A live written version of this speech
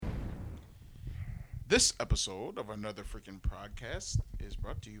This episode of Another Freaking Podcast is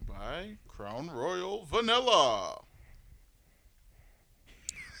brought to you by Crown Royal Vanilla.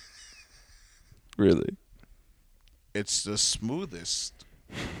 Really? It's the smoothest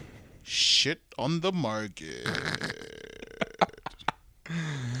shit on the market.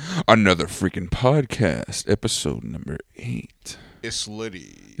 Another freaking podcast, episode number 8. It's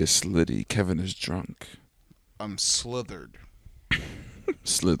Liddy. It's Liddy. Kevin is drunk. I'm slithered.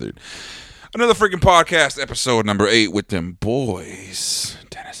 Slithered. Another freaking podcast, episode number 8 with them boys,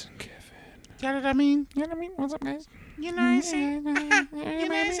 Dennis and Kevin. You know what I mean? You know what I mean? What's up, guys? You know what I'm saying? You know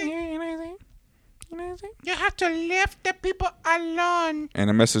what I'm saying? You have to leave the people alone. And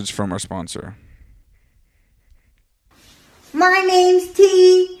a message from our sponsor. My name's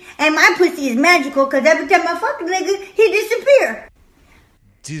T, and my pussy is magical because every time I fuck a nigga, he disappear.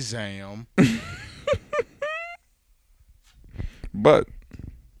 Dizam. But,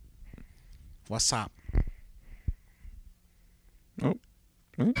 What's up? oh,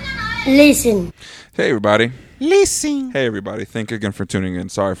 Listen. hey everybody. Listen. Hey everybody. Thank you again for tuning in.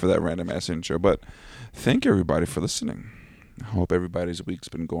 Sorry for that random ass intro, but thank you everybody for listening. I hope everybody's week's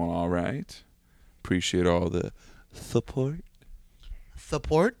been going all right. Appreciate all the support.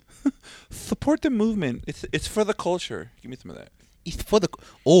 Support? Support the movement. It's for the culture. Give me some of that. It's for the...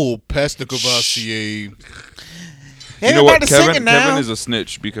 Oh, Pastor Cavassier. You know what? Everybody singing Kevin now. is a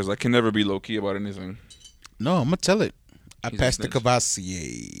snitch because I can never be low key about anything. No, I'm going to tell it. I He's a passed the snitch.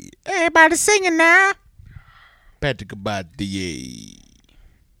 Cavassier. Everybody singing now. Pastor Cavassier.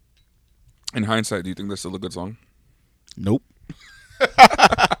 In hindsight, do you think that's still a good song? Nope.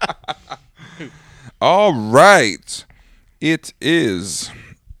 All right. It is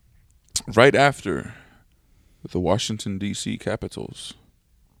right after the Washington, D.C. Capitals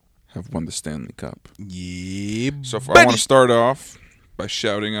have won the Stanley Cup. Yeah, So I want to start off by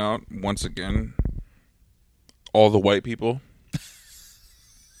shouting out once again all the white people.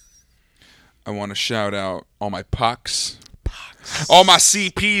 I want to shout out all my POCs. All my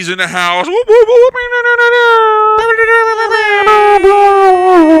CPs in the house.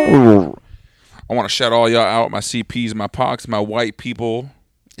 I want to shout all y'all out, my CPs, my POCs, my white people.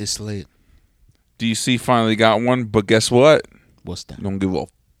 It's lit. DC finally got one, but guess what? What's that? Don't give a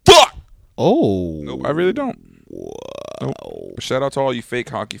fuck. Oh. Nope, I really don't. Nope. Shout out to all you fake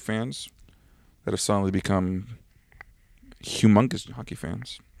hockey fans that have suddenly become humongous hockey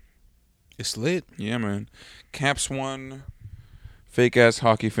fans. It's lit. Yeah, man. Caps won. Fake ass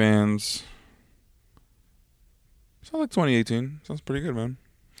hockey fans. Sounds like 2018. Sounds pretty good, man.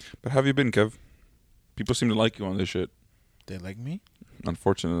 But how have you been, Kev? People seem to like you on this shit. They like me?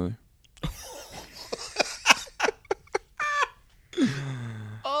 Unfortunately.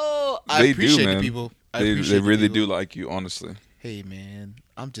 Oh, I They appreciate do, man. the people. They really do like you, honestly. Hey, man.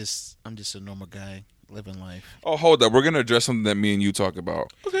 I'm just a normal guy living life. Oh, hold up. We're going to address something that me and you talk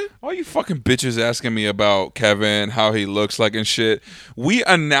about. Okay. All you fucking bitches asking me about Kevin, how he looks like and shit. We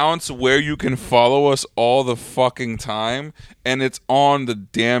announce where you can follow us all the fucking time, and it's on the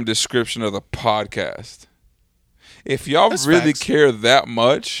damn description of the podcast. If y'all That's really facts. care that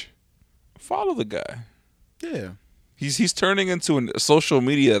much, follow the guy. Yeah. He's turning into a social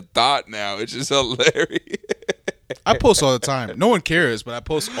media thought now. It's just hilarious. I post all the time. No one cares, but I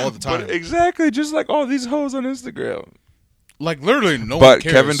post all the time. But exactly, just like all these hoes on Instagram. Like, literally, no one But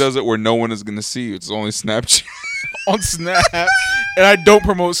cares. Kevin does it where no one is going to see you. It's only Snapchat. on Snap. And I don't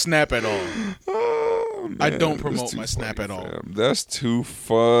promote Snap at all. Oh, man, I don't that's promote too my Snap funny, at all. fam. That's too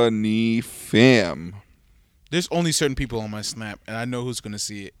funny, fam. There's only certain people on my Snap, and I know who's going to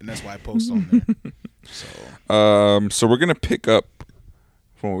see it, and that's why I post on there. So we're gonna pick up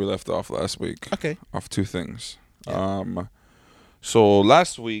from where we left off last week. Okay. Off two things. So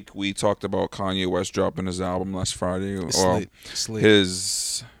last week we talked about Kanye West dropping his album last Friday. It's lit.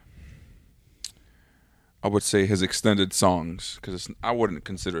 His, I would say his extended songs, because I wouldn't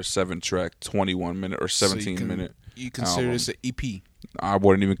consider a 7-track, 21-minute or 17-minute. You consider album. this an EP. I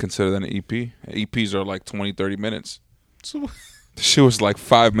wouldn't even consider that an EP. EPs are like 20, 30 minutes. So, The shit was like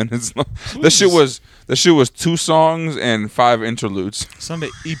 5 minutes long. That shit was 2 songs and 5 interludes. Sunday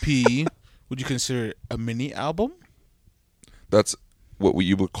EP, would you consider it a mini album? That's what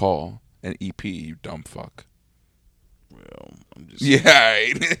you would call an EP, you dumb fuck. Well, I'm just...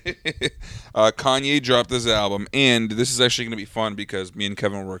 Yeah. Kanye dropped this album, and this is actually going to be fun because me and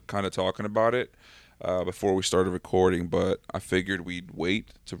Kevin were kind of talking about it before we started recording, but I figured we'd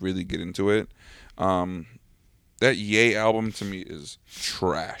wait to really get into it. That Ye album to me is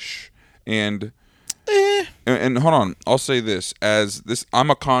trash. And hold on, I'll say this.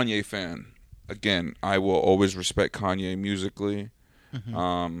 I'm a Kanye fan. Again, I will always respect Kanye musically.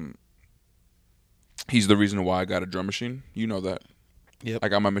 Mm-hmm. He's the reason why I got a drum machine. You know that. Yep. I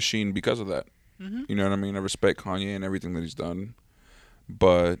got my machine because of that. You know what I mean? I respect Kanye and everything that he's done.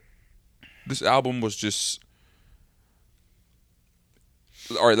 But this album was just...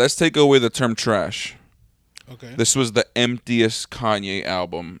 All right, let's take away the term trash. Okay. This was the emptiest Kanye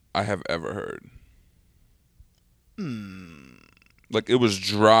album I have ever heard. Like, it was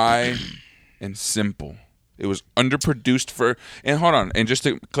dry and simple. It was underproduced for... And hold on, and just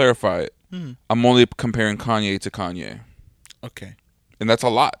to clarify it, I'm only comparing Kanye to Kanye. Okay. And that's a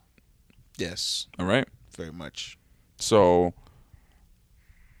lot, Yes. all right? Very much. So,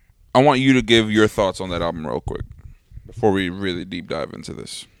 I want you to give your thoughts on that album real quick before we really deep dive into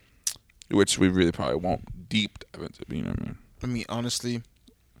this, which we really probably won't deep dive into, but you know what I mean? I mean, honestly,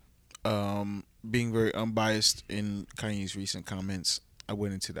 being very unbiased in Kanye's recent comments, I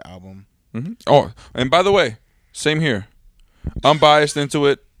went into the album. Oh, and by the way, same here. Unbiased into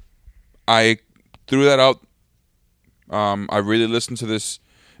it. I threw that out. I really listened to this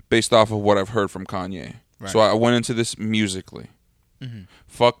based off of what I've heard from Kanye. Right. So I went into this musically.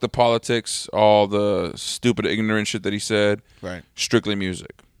 Fuck the politics, all the stupid, ignorant shit that he said. Right. Strictly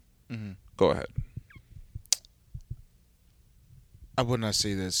music. Go ahead. I would not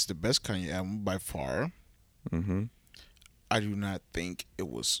say that's the best Kanye album by far. I do not think it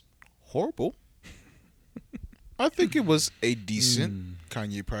was horrible. I think it was a decent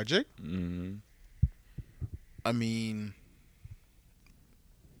Kanye project. I mean,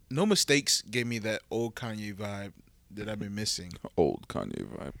 No Mistakes gave me that old Kanye vibe that I've been missing. Old Kanye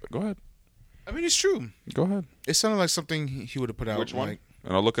vibe. But go ahead. I mean, it's true. Go ahead. It sounded like something he would have put out. Which one? Like,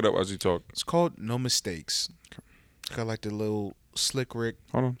 And I'll look it up as you talk. it's called No Mistakes. Got like the little Slick Rick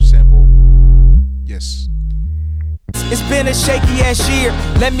Hold on. sample. Yes. It's been a shaky ass year.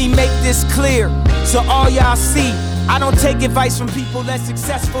 Let me make this clear so all y'all see. I don't take advice from people less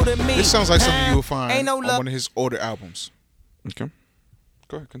successful than me. This sounds like something you will find Ain't no on love. one of his older albums. Okay.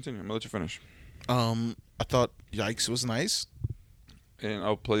 Go ahead. Continue. I'm going to let you finish. I thought Yikes was nice. And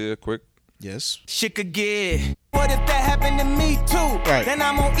I'll play a quick. Yes. Shit could get. What if that happened to me too? Right. Then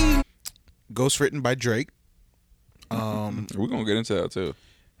I'm gonna eat. Ghost written by Drake. We're going to get into that too.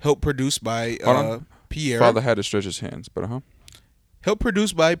 Help produced by Hold on. Pierre. Father had to stretch his hands, but Help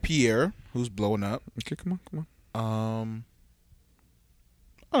produced by Pierre, who's blowing up. Okay, come on.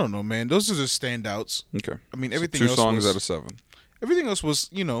 I don't know, man. Those are the standouts. Okay. I mean, So everything two else songs was, out of 7. everything else was,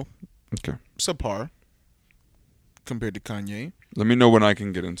 Okay. subpar compared to Kanye. Let me know when I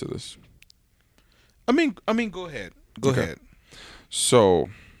can get into this. I mean, go ahead. Go Okay. ahead. So,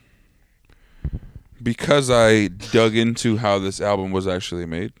 because I dug into how this album was actually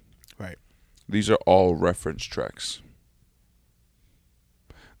made, Right. these are all reference tracks.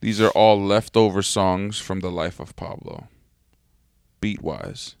 These are all leftover songs from the life of Pablo.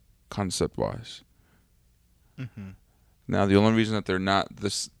 Beat-wise, concept-wise. Now, the only reason that they're not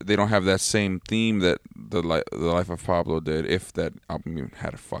this, they don't have that same theme that the life of Pablo did, if that album even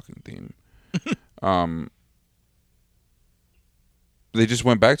had a fucking theme. They just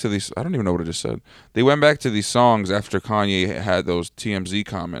went back to these. I don't even know what I just said. They went back to these songs after Kanye had those TMZ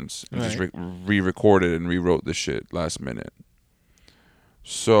comments and just Right. re-recorded and rewrote the shit last minute.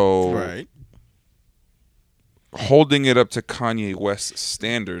 So, Right. holding it up to Kanye West's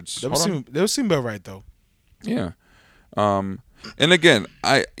standards. That Hold on. would seem about right, though. Yeah. And again,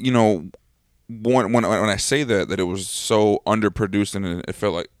 when I say that it was so underproduced and it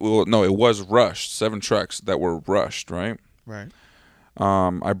felt like, well, no, it was rushed. 7 tracks that were rushed, right? Right.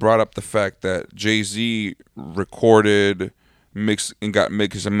 I brought up the fact that Jay-Z recorded, mixed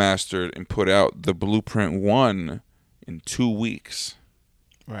and mastered and put out the Blueprint 1 in 2 weeks.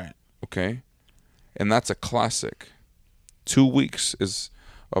 Right. Okay? And that's a classic. 2 weeks is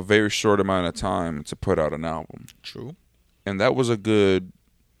a very short amount of time to put out an album. True. And that was a good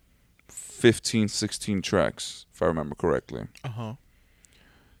 15, 16 tracks, if I remember correctly. Uh-huh.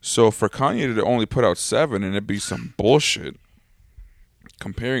 So for Kanye to only put out 7 and it'd be some bullshit,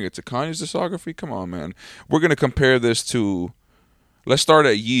 comparing it to Kanye's discography, come on, man. We're going to compare this to, let's start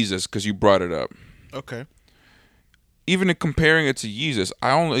at Yeezus because you brought it up. Okay. Even in comparing it to Yeezus,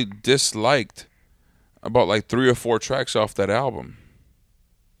 I only disliked about like 3 or 4 tracks off that album.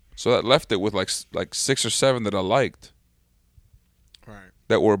 So that left it with like 6 or 7 that I liked. Right.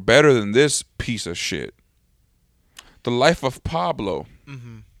 That were better than this piece of shit. The Life of Pablo,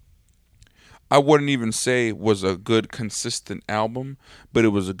 I wouldn't even say was a good consistent album, but it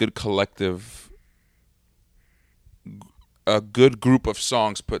was a good collective, a good group of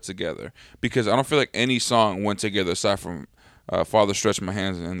songs put together. Because I don't feel like any song went together aside from Father Stretch My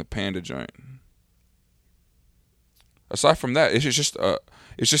Hands and the Panda joint. Aside from that, it's just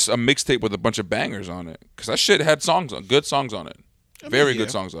It's just a mixtape with a bunch of bangers on it. Because that shit had good songs on it. Very good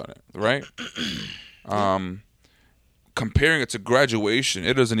songs on it, right? Comparing it to Graduation,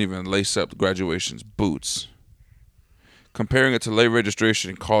 it doesn't even lace up Graduation's boots. Comparing it to Late Registration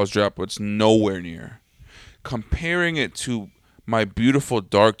and College Dropout, it's nowhere near. Comparing it to My Beautiful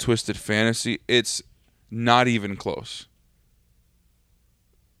Dark Twisted Fantasy, it's not even close.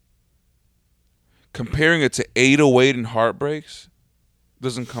 Comparing it to 808 and Heartbreaks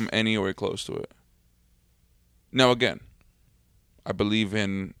doesn't come anywhere close to it. Now again, I believe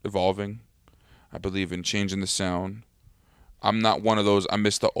in evolving. I believe in changing the sound. I'm not one of those I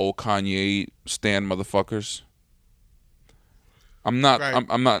miss the old Kanye stan motherfuckers. I'm not Right.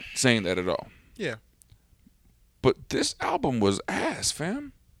 I'm not saying that at all. Yeah. But this album was ass,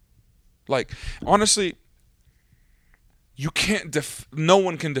 fam. Like, honestly, you can't no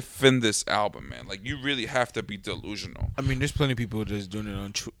one can defend this album, man. Like, you really have to be delusional. I mean, there's plenty of people that's doing it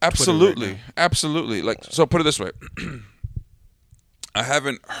on Twitter Absolutely. right now. Absolutely. Like, so put it this way. I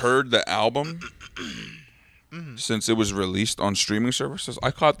haven't heard the album since it was released on streaming services.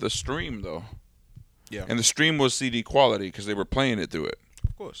 I caught the stream, though. Yeah. And the stream was CD quality because they were playing it through it.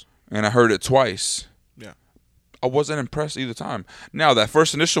 Of course. And I heard it twice. Yeah. I wasn't impressed either time. Now, that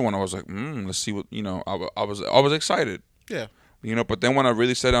first initial one, I was like, let's see what, I was excited. Yeah. But then when I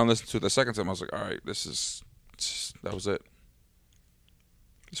really sat down and listened to it the second time, I was like, all right, that was it.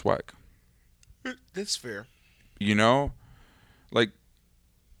 It's whack. That's fair. Like,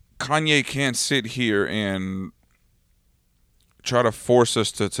 Kanye can't sit here and try to force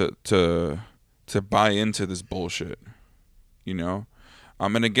us to buy into this bullshit.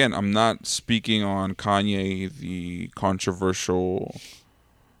 And again, I'm not speaking on Kanye, the controversial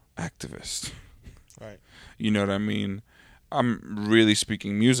activist. Right. You know what I mean? I'm really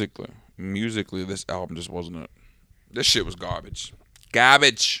speaking musically. Musically, this album just wasn't it. This shit was garbage.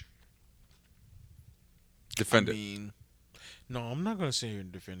 Garbage. Defend I it. mean, no, I'm not gonna sit here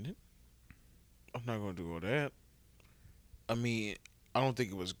and defend it. I'm not gonna do all that. I mean, I don't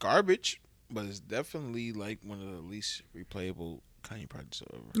think it was garbage, but it's definitely like one of the least replayable Kanye projects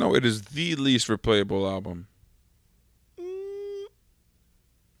ever. No, it is the least replayable album.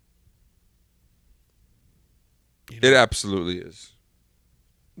 It absolutely is.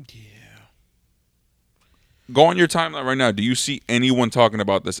 Yeah. Go on your timeline right now. Do you see anyone talking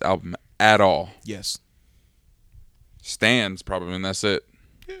about this album at all? Yes. Stans probably, and that's it.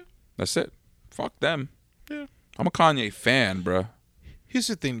 Yeah. That's it. Fuck them. Yeah. I'm a Kanye fan, bruh. Here's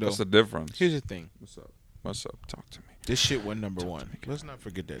the thing, though. What's the difference? Here's the thing. What's up? What's up? Talk to me. This shit went number one. Let's not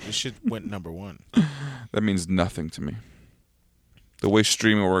forget that. This shit went number one. That means nothing to me. The way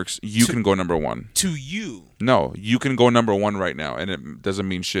streaming works, you can go number one. To you. No, you can go number one right now, and it doesn't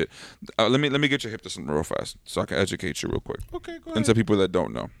mean shit. Let me get your hip to something real fast, so I can educate you real quick. Okay, go And ahead. to people that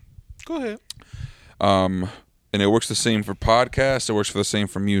don't know, Go ahead. and it works the same for podcasts. It works for the same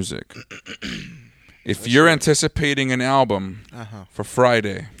for music. If you're anticipating an album for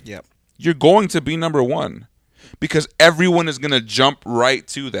Friday, Yep. you're going to be number one because everyone is going to jump right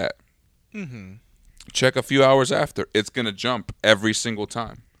to that. Mm-hmm. Check a few hours after. It's going to jump every single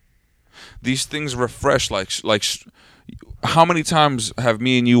time. These things refresh how many times have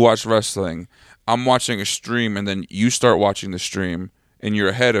me and you watched wrestling? I'm watching a stream and then you start watching the stream and you're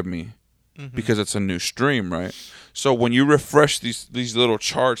ahead of me because it's a new stream, right? So when you refresh these little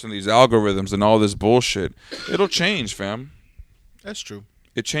charts and these algorithms and all this bullshit, it'll change, fam. That's true.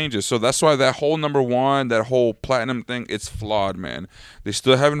 It changes. So that's why that whole number one, that whole platinum thing, it's flawed, man. They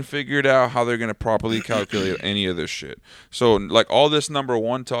still haven't figured out how they're going to properly calculate any of this shit. So, like, all this number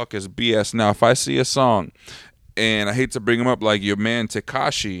one talk is BS. Now, if I see a song, and I hate to bring him up, like your man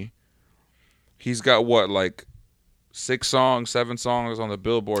Tekashi, he's got what, like 6 songs, 7 songs on the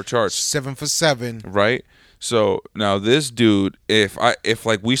Billboard charts. 7 for 7. Right? So now this dude, if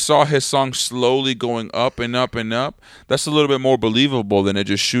like we saw his song slowly going up and up and up, that's a little bit more believable than it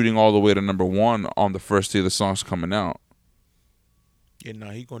just shooting all the way to number one on the first day of the songs coming out. Yeah, nah,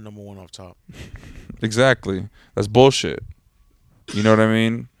 he going number one off top. Exactly. That's bullshit. You know what I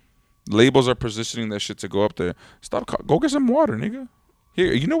mean? Labels are positioning that shit to go up there. Go get some water, nigga.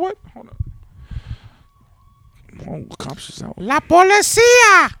 Here, you know what? Hold on. Oh, the cops is out. La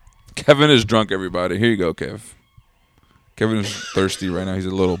policía! Kevin is drunk, everybody. Here you go, Kev. Kevin is thirsty right now. He's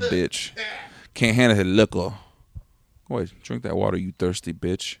a little bitch. Can't handle his liquor. Wait, drink that water, you thirsty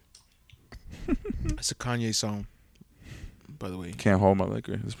bitch. That's a Kanye song, by the way. Can't hold my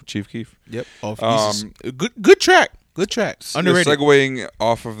liquor. This is Chief Keef. Yep. Off good track. Good track. Underrated. Segueing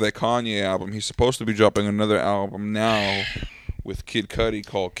off of that Kanye album, he's supposed to be dropping another album now with Kid Cudi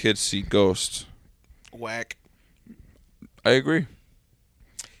called Kids See Ghosts. Whack. I agree.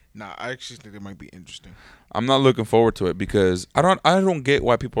 Nah, I actually think it might be interesting. I'm not looking forward to it because I don't get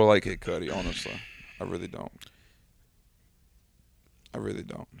why people like Kid Cudi. Honestly, I really don't.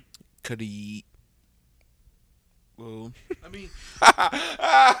 Cudi. Well, I mean,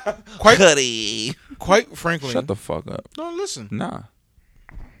 quite frankly. Shut the fuck up. No, listen. Nah.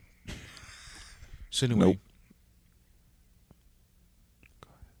 So anyway, Nope.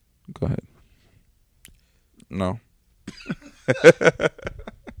 Go ahead. No.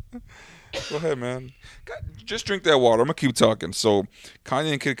 Go ahead, man. Just drink that water. I'm gonna keep talking. So,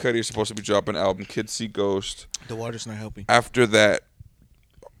 Kanye and Kid Cudi are supposed to be dropping an album, Kids See Ghost. the water's not helping. After that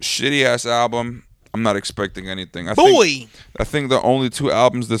shitty ass album, I'm not expecting anything. I think the only 2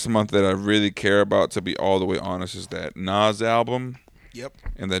 albums this month that I really care about, to be all the way honest, is that Nas album. Yep.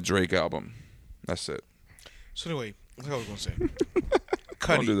 And that Drake album. That's it. So anyway, what I was gonna say.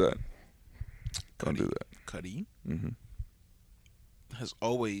 Don't do that. Don't do that. Cudi has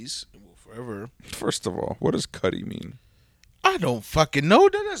always, and will forever. First of all, what does Cudi mean? I don't fucking know.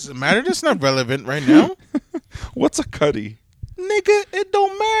 That doesn't matter. That's not relevant right now. What's a Cudi? Nigga, it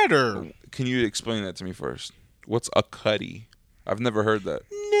don't matter. Can you explain that to me first? What's a Cudi? I've never heard that.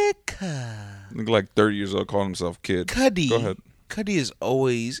 Nigga. Like 30 years old, calling himself Kid. Cudi. Go ahead. Cudi is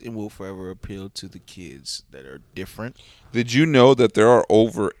always and will forever appeal to the kids that are different. Did you know that there are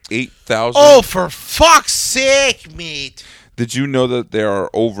over 8,000? Oh, for fuck's sake, mate. Did you know that there are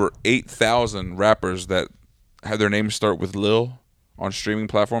over 8,000 rappers that have their names start with Lil on streaming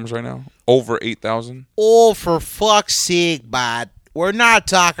platforms right now? Over 8,000? Oh, for fuck's sake, bud. We're not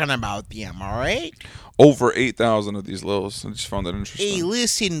talking about them, all right? Over 8,000 of these Lils. I just found that interesting. Hey,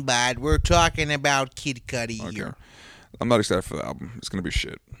 listen, bud. We're talking about Kid Cudi Okay. here. I'm not excited for the album. It's going to be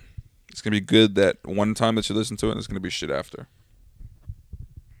shit. It's going to be good that one time that you listen to it, and it's going to be shit after.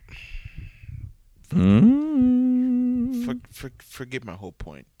 Forget my whole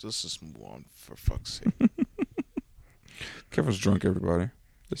point. Let's just move on, for fuck's sake. Kevin's drunk, everybody.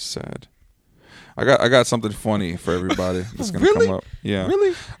 It's sad. I got something funny for everybody that's going to Really? come up. Yeah.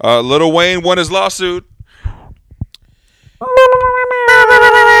 Really? Lil Wayne won his lawsuit.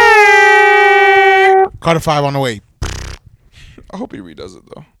 Carter 5 on the way. I hope he redoes it,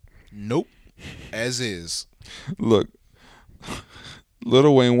 though. Nope. As is. Look,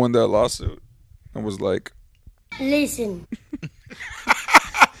 Lil Wayne won that lawsuit and was like, Listen.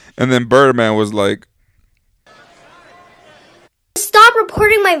 and then Birdman was like, Stop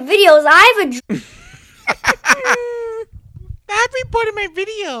reporting my videos. I have a Stop reporting my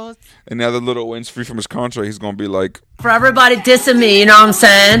videos. and now that Lil Wayne's free from his contract, he's going to be like, For everybody dissing me, you know what I'm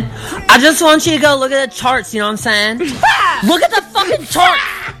saying? I just want you to go look at the charts, you know what I'm saying? Look at the fucking chart!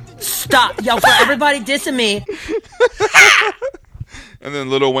 Stop. Yo, for everybody dissing me. and then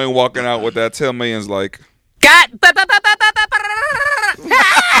Lil Wayne walking out with that 10 million's like, Got.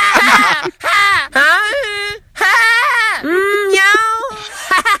 Yo.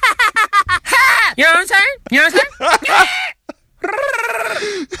 You know what I'm saying? You know what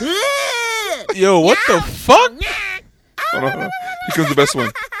I'm saying? Yo, what the fuck? hold on. Here comes the best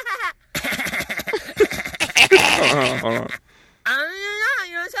one. Hold on.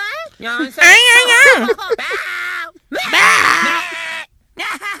 You know what I'm saying?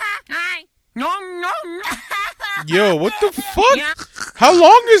 Yo, what the fuck? How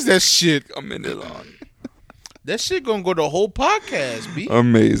long is that shit? A minute long. That shit gonna go the whole podcast, B.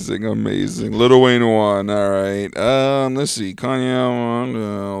 Amazing. Lil Wayne won. All right. Let's see. Kanye won.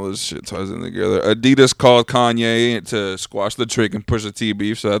 All this shit ties in together. Adidas called Kanye to squash the trick and push the T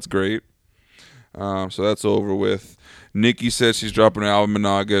beef, so that's great. So that's over with. Nicki said she's dropping an album in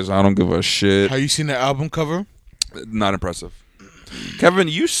August. I don't give a shit. Have you seen the album cover? Not impressive. Kevin,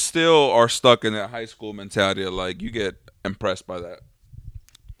 you still are stuck in that high school mentality of like you get impressed by that.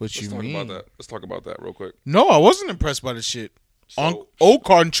 What you mean? Let's talk about that real quick. No, I wasn't impressed by the shit. So- Au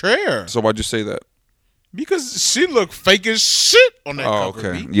contraire. So why'd you say that? Because she looked fake as shit on that Oh, cover.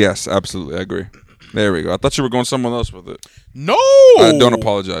 okay. B. Yes, absolutely. I agree. There we go. I thought you were going somewhere else with it. No. I don't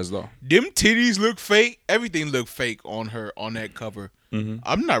apologize though. Them titties look fake. Everything looked fake on her on that cover. Mm-hmm.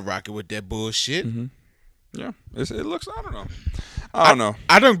 I'm not rocking with that bullshit. Yeah, it looks. I don't know. I don't know.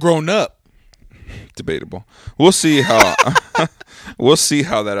 I done grown up. Debatable. We'll see how. We'll see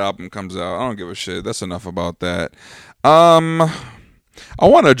how that album comes out. I don't give a shit. That's enough about that. I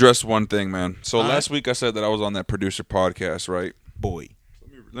want to address one thing, man. So last week I said that I was on that producer podcast, right? Boy.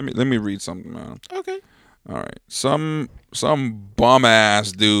 Let me read something, man. Okay. All right. Some bum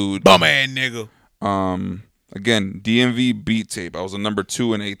ass dude. Bum ass nigga. Again, DMV beat tape. I was a number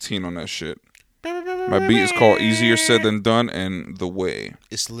 2 and 18 on that shit. My beat is called Easier Said Than Done and The Way.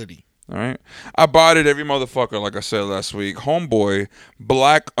 It's Liddy. All right. I botted every motherfucker, like I said last week. Homeboy,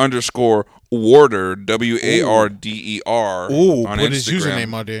 black_warder, WARDER, Ooh, on put his Instagram,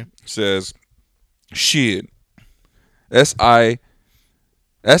 username out there. says, shit. SHITD.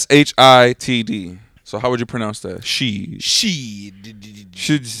 So how would you pronounce that? She.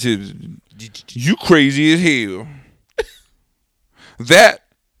 You crazy as hell. That.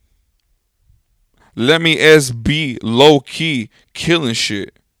 Let me SB low key killing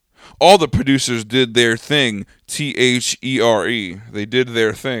shit. All the producers did their thing. THERE. They did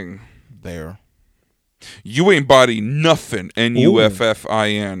their thing. There. You ain't body nothing.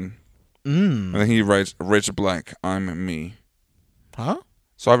 NUFFIN. And then he writes, Rich Blank, I'm me. Huh?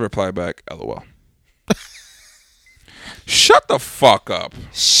 So I reply back, LOL. Shut the fuck up.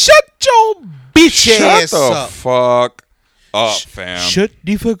 Shut your bitch Shut ass the up. fuck up, fam. Shut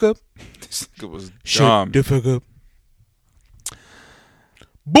the fuck up. This nigga was dumb. Shut the fuck up.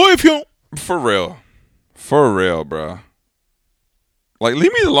 Boy, if you don't. For real, bro. Like,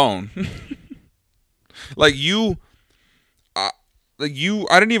 leave me alone. I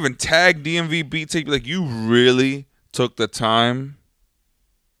didn't even tag DMV Beat Tape. Like, you really took the time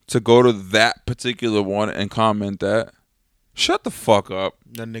to go to that particular one and comment that. Shut the fuck up.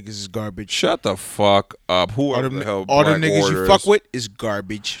 That niggas is garbage. Shut the fuck up. Who are the hell? All the Black niggas Orders? you fuck with is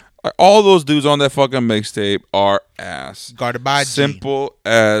garbage. Like, all those dudes on that fucking mixtape are ass. Garbage. Simple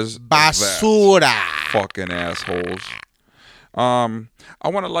as Basura. that. Fucking assholes. I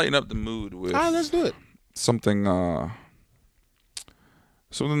want to lighten up the mood with Let's do it. something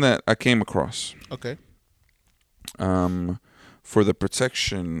that I came across. Okay. For the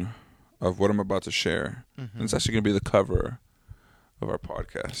protection of what I'm about to share. And it's actually going to be the cover of our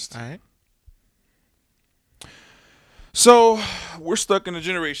podcast. All right. So, we're stuck in a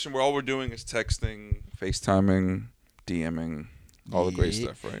generation where all we're doing is texting, FaceTiming, DMing, all the great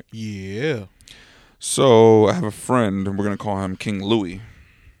stuff, right? Yeah. So, I have a friend, and we're going to call him King Louie.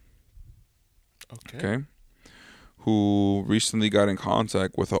 Okay. Who recently got in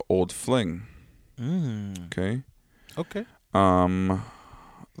contact with an old fling. Okay. Okay.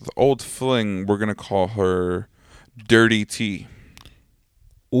 The old fling, we're going to call her Dirty T.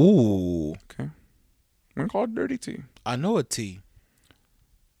 Ooh. Okay. I'm going to call her Dirty T. I know a T.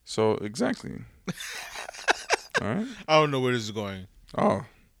 So, exactly. All right. I don't know where this is going. Oh.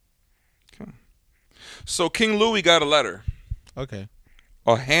 Okay. So, King Louie got a letter. Okay.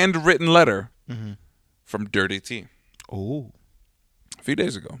 A handwritten letter from Dirty T. Ooh. A few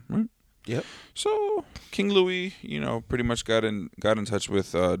days ago, right? Yep. So, King Louie, pretty much got in touch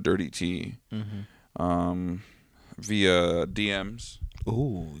with Dirty T via DMs.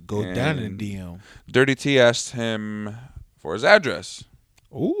 Ooh. Go down in And the DM. Dirty T asked him for his address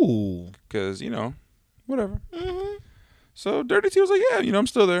Ooh. because, whatever. So, Dirty T was like, yeah, I'm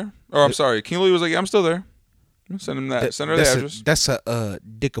still there. Or, I'm sorry. King Louie was like, yeah, I'm still there. Send him that. Send her the address. That's a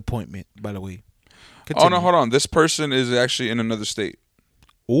dick appointment, by the way. Oh, no, hold on. This person is actually in another state.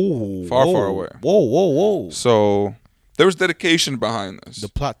 Ooh. Far away. Whoa. So, there was dedication behind this. The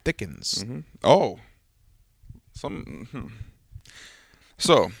plot thickens. Oh.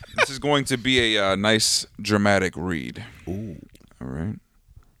 So, this is going to be a nice dramatic read. Ooh. All right.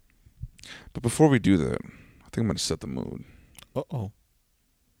 But before we do that, I think I'm going to set the mood. Uh-oh. All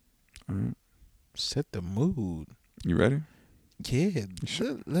right. Set the mood. You ready? Yeah.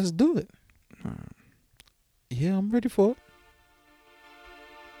 Let's do it. All right. Yeah, I'm ready for it.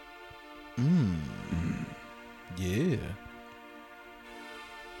 Yeah.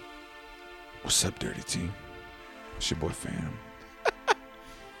 What's up, Dirty T? It's your boy Fam.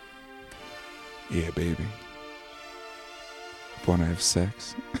 Yeah, baby. Wanna have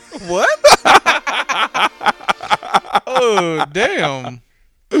sex? What? Oh, damn.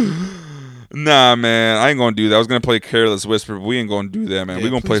 Nah, man. I ain't gonna do that. I was gonna play Careless Whisper, but we ain't gonna do that, man. Yeah, we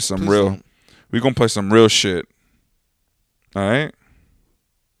gonna play please some real. don't. We gonna play some real shit. All right?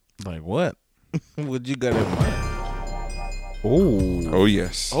 Like what? What you got in mind? Oh. Oh,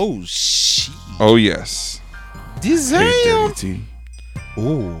 yes. Oh, shit. Oh, yes. Damn. Hey, Dirty T.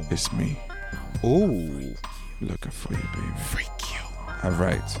 Oh. It's me. Oh. Looking for you, baby. Freak you. All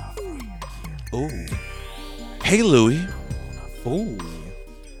right. Oh. Hey, Louie. Oh.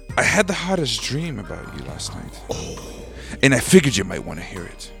 I had the hottest dream about you last night. Oh. And I figured you might want to hear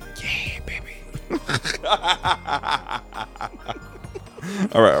it. Yeah, baby.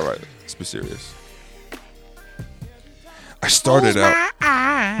 All right. Let's be serious. I started out.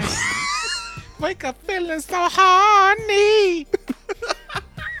 Wake up feeling so horny.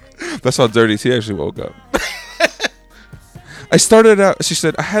 That's how Dirty T actually woke up. I started out. She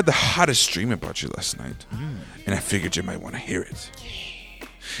said, I had the hottest dream about you last night. And I figured you might want to hear it.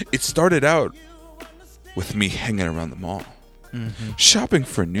 It started out with me hanging around the mall, shopping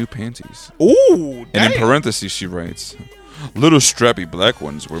for new panties. Ooh, And in damn. parentheses, she writes, little strappy black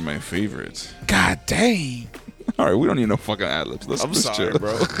ones were my favorite. God dang. All right, we don't need no fucking ad-libs. Let's I'm just sorry, chill.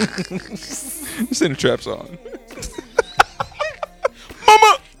 bro. This ain't a trap song.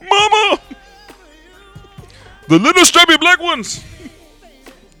 Mama! The little strappy black ones.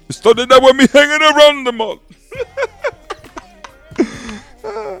 It started out with me hanging around the mall.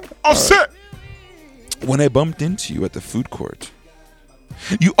 I'm set. When I bumped into you at the food court,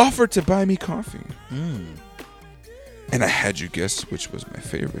 you offered to buy me coffee. And I had you guess which was my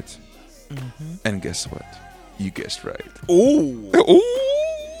favorite. And guess what? You guessed right. Ooh. Ooh.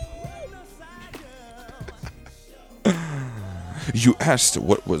 You asked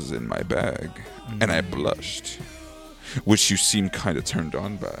what was in my bag, and I blushed, which you seemed kind of turned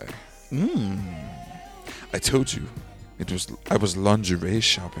on by. I told you I was lingerie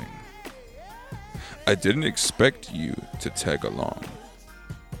shopping. I didn't expect you to tag along.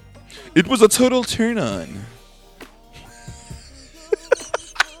 It was a total turn on.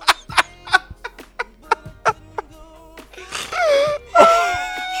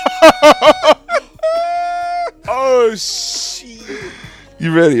 Oh shit.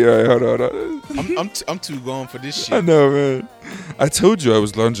 You ready? All right, hold on. I'm too gone for this I shit. know, man. I told you I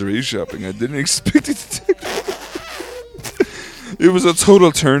was lingerie shopping. I didn't expect it to take. It was a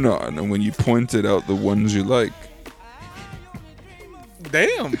total turn on, and when you pointed out the ones you like,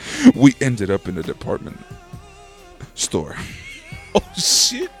 Damn. we ended up in a department store. Oh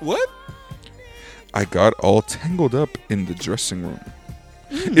shit. What? I got all tangled up in the dressing room.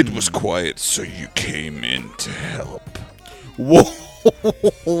 It was quiet, so you came in to help. Whoa.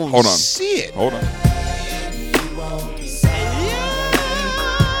 Hold on. Shit. Hold on.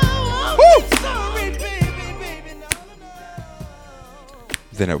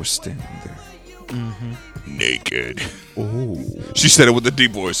 Then I was standing there. Naked. Oh. She said it with a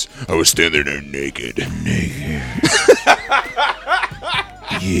deep voice. I was standing there naked.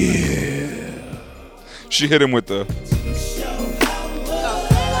 Yeah. She hit him with the.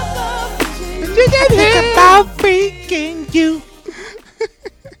 About freaking you.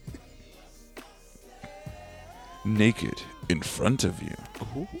 Naked in front of you.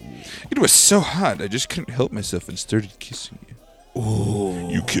 It was so hot, I just couldn't help myself and started kissing you. Ooh.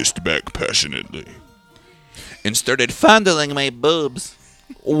 You kissed back passionately. And started fondling my boobs.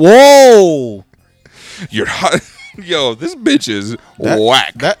 Whoa. Your hot. Yo, this bitch is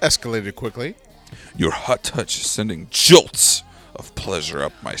whack. That escalated quickly. Your hot touch is sending jolts of pleasure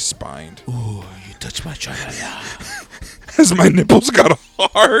up my spine. Ooh, you touched my trachea. As my nipples got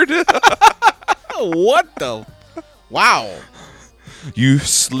hard. What the? Wow. You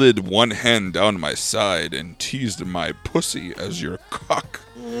slid one hand down my side and teased my pussy as your cock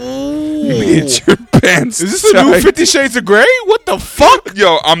made your pants Is this a new tight. 50 Shades of Grey? What the fuck?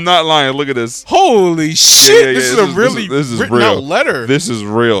 Yo, I'm not lying. Look at this. Holy shit. This is a really this is written real. out letter. This is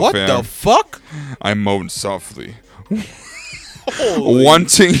real, what fam. the fuck? I moaned softly, Holy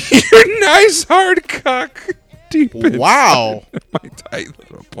wanting your nice hard cock deep in wow. my tight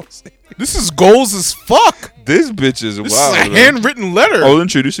little pussy. This is goals as fuck. This bitch is This wild. is a man. handwritten letter. I'll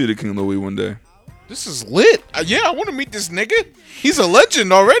introduce you to King Louis one day. This is lit. Yeah, I want to meet this nigga. He's a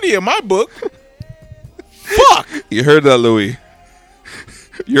legend already in my book. Fuck. You heard that, Louis?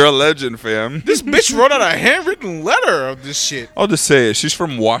 You're a legend, fam. This bitch wrote out a handwritten letter of this shit. I'll just say it. She's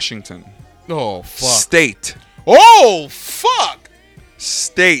from Washington Oh, fuck. State. Oh, fuck.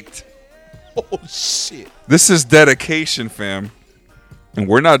 State. Oh, shit. This is dedication, fam. And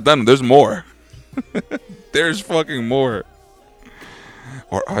we're not done. There's more. There's fucking more.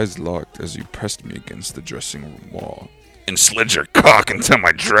 Our eyes locked as you pressed me against the dressing room wall and slid your cock into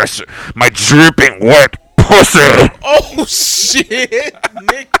my dresser, my dripping wet pussy. Oh, shit,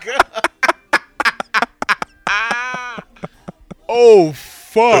 nigga. Oh,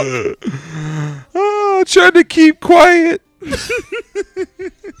 fuck. Oh, I tried to keep quiet.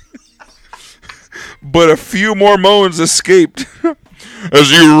 But a few more moans escaped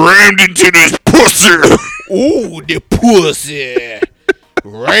as you rammed into this pussy. Ooh, the pussy.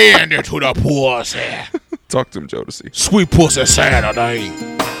 Ran into the pussy. Talk to him, Jodeci. Sweet pussy Saturday.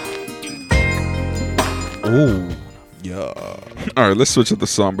 Ooh. Yeah. All right, let's switch up the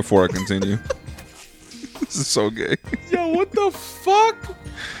song before I continue. This is so gay. Yo, what the fuck?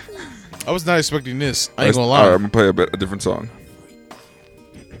 I was not expecting this. I ain't gonna All lie. right, I'm gonna play a different song.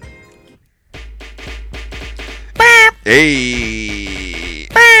 Hey.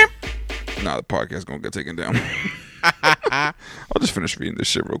 Nah, the podcast gonna get taken down. I'll just finish reading this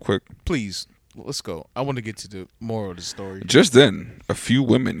shit real quick. Please. Let's go. I want to get to the moral of the story. Just then, a few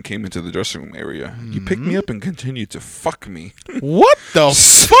women came into the dressing room area. You picked me up and continued to fuck me. What the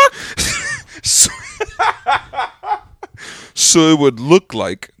fuck? So it would look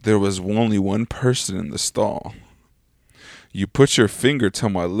like there was only one person in the stall. You put your finger to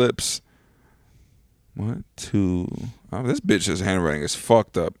my lips. What? Two. Oh, this bitch's handwriting is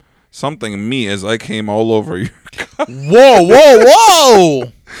fucked up. Something me as I came all over you. Whoa, whoa,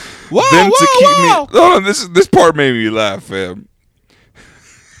 whoa! Whoa, Then whoa, to keep whoa! me. Hold on, this part made me laugh, fam.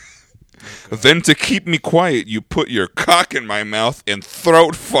 Then to keep me quiet, you put your cock in my mouth and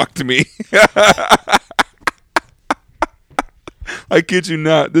throat fucked me. I kid you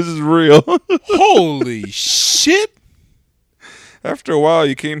not. This is real. Holy shit! After a while,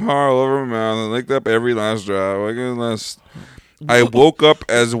 you came hard all over my mouth and licked up every last drop. I woke up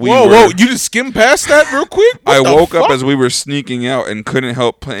as we Whoa, were. whoa! You just skimmed past that real quick. What I the woke up fuck? as we were sneaking out and couldn't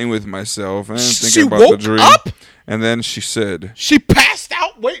help playing with myself and She thinking about the woke dream. up? And then she said, She passed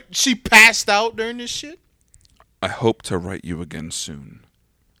out. Wait, she passed out during this shit. I hope to write you again soon.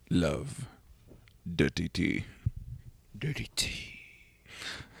 Love. Dirty T. Dirty tea.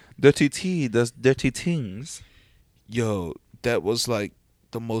 Dirty T does dirty things. Yo, that was like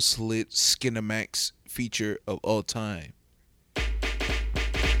the most lit Skinamax feature of all time.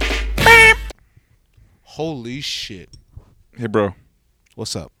 Holy shit. Hey, bro.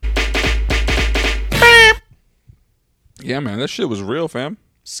 What's up? Yeah, man, that shit was real, fam.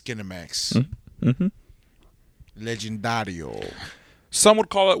 Skinamax. Mm-hmm. Legendario. Some would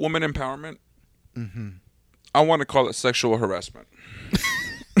call it woman empowerment. Mm-hmm. I want to call it sexual harassment.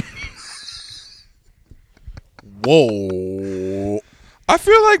 Whoa. I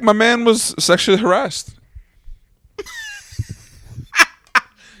feel like my man was sexually harassed.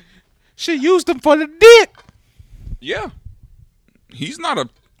 She used him for the dick. Yeah. He's not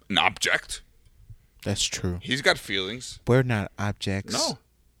an object. That's true. He's got feelings. We're not objects. No.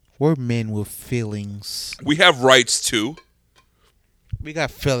 We're men with feelings. We have rights too. We got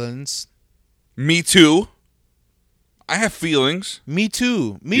feelings. Me too. I have feelings. Me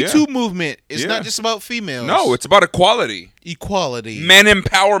too. Me Yeah. too movement. It's Yeah. not just about females. No, it's about equality. equality. Men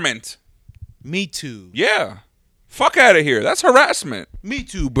empowerment. Me too. Yeah. Fuck out of here. That's harassment. Me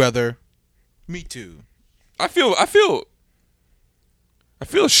too, brother. Me too. I feel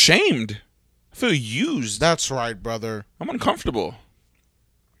ashamed. I feel used. That's right, brother. I'm uncomfortable.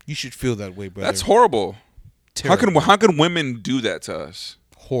 You should feel that way, brother. That's horrible. Terrible. How can women do that to us?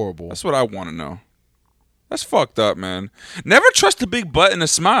 horrible. That's what I want to know. That's fucked up, man. Never trust a big butt and a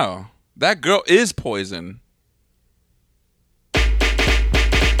smile. That girl is poison.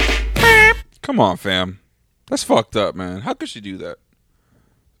 Come on, fam. That's fucked up, man. How could she do that?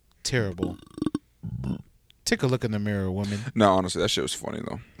 Terrible. Take a look in the mirror, woman. No, honestly, that shit was funny,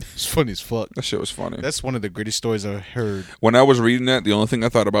 though. It's funny as fuck. That shit was funny. That's one of the greatest stories I've heard. When I was reading that, the only thing I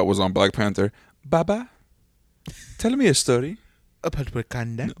thought about was on Black Panther. Baba, tell me a story. About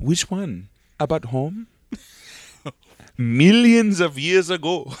Wakanda. Which one? About home? Millions of years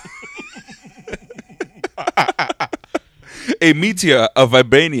ago. A meteor of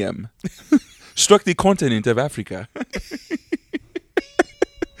vibranium struck the continent of Africa.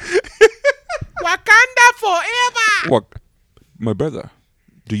 Wakanda forever. What? My brother,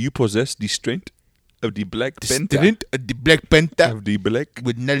 do you possess the strength of the Black Panther? Strength of the Black Panther Of the Black?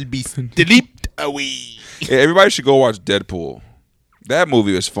 would not be stripped away. Hey, everybody should go watch Deadpool. That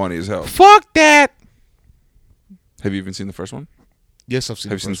movie was funny as hell. Fuck that. Have you even seen the first one? Yes, I've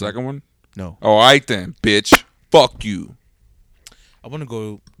seen. Have you seen the second one? No. All right then, bitch. Fuck you. I want to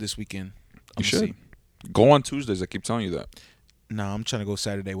go this weekend. You should. Go on Tuesdays. I keep telling you that. Nah, I'm trying to go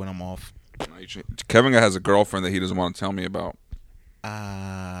Saturday when I'm off. Kevin has a girlfriend that he doesn't want to tell me about.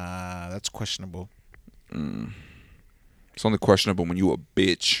 That's questionable. It's only questionable when you a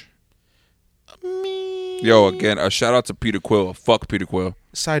bitch. Yo, again, a shout out to Peter Quill. Fuck Peter Quill.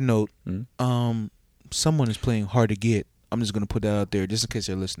 Side note, someone is playing Hard to Get. I'm just gonna put that out there just in case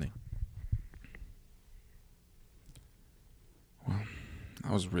they're listening.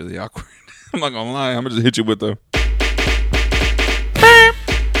 That was really awkward. I'm not gonna lie. I'm gonna just hit you with the.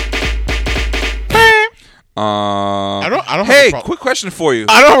 I don't have a Hey, problem. quick question for you.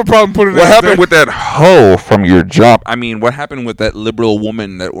 I don't have a problem putting What that out happened there. with that hoe from your job? I mean, what happened with that liberal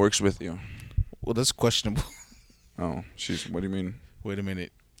woman that works with you? Well, that's questionable. Oh, what do you mean? Wait a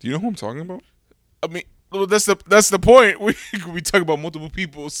minute. Do you know who I'm talking about? I mean, well, that's the point. We talk about multiple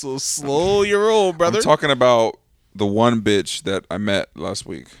people, so slow your roll, brother. I'm talking about the one bitch that I met last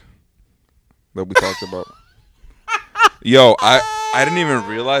week that we talked about. Yo, I didn't even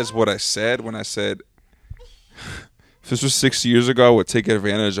realize what I said when I said this was 6 years ago, I would take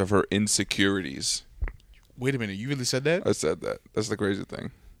advantage of her insecurities. Wait a minute, you really said that? I said that. That's the crazy thing.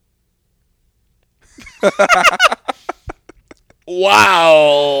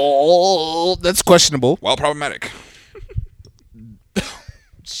 Wow, that's questionable. While problematic.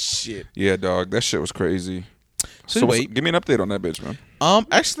 Shit. Yeah, dog. That shit was crazy. So what's- wait. give me an update on that bitch, man.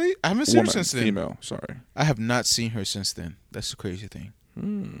 Actually, I haven't seen her Woman, since then. female. Sorry. I have not seen her since then. That's the crazy thing.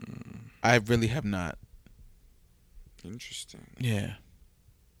 I really have not. Interesting. Yeah.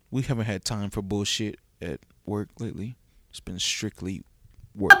 We haven't had time for bullshit at work lately. It's been strictly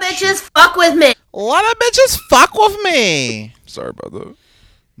work. Bitches, fuck with me. A lot of bitches fuck with me. Sorry about that.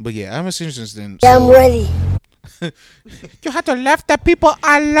 But yeah, I haven't seen her since then. I'm ready. You have to leave the people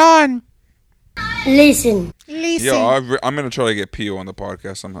alone. Listen. Listen. Yo, I'm gonna try to get Pio on the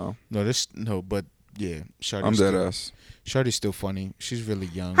podcast somehow. No, but yeah, I'm dead ass. Shawty's still funny. She's really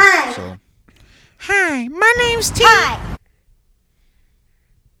young. Hi. So Hi, my name's T. Hi.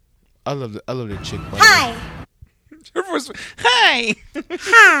 I love the chick. By the way. Hi. Hi.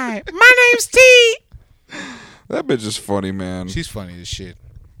 Hi, my name's T. That bitch is funny, man. She's funny as shit.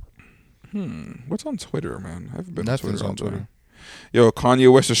 What's on Twitter, man? I haven't been Nothing's on on Twitter. Twitter. Yo,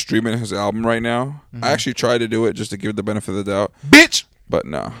 Kanye West is streaming his album right now. I actually tried to do it just to give it the benefit of the doubt, Bitch. but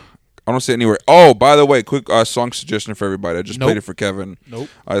no. I don't see it anywhere. Oh, by the way, quick song suggestion for everybody. I just Nope. played it for Kevin. Nope.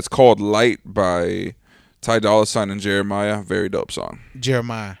 It's called Light by Ty Dolla $ign and Jeremiah. Very dope song.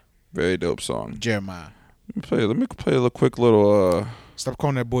 Jeremiah. Very dope song. Jeremiah. Let me play a little quick little Stop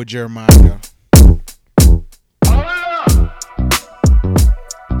calling that boy Jeremiah. Yo.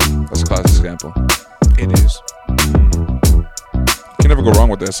 that's a classic sample. It is. You can never go wrong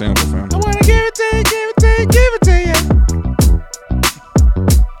with that sample, fam. I wanna give it to you, give it to you, give it to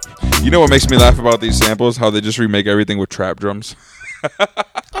you. You know what makes me laugh about these samples? How they just remake everything with trap drums.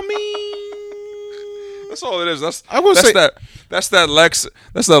 I mean, That's all it is. That's I will that's say- that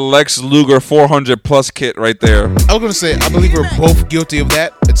Lex Luger 400 plus kit right there. I was gonna say I believe we're both guilty of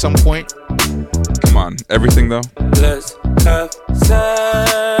that at some point. Come on, everything though. Let's have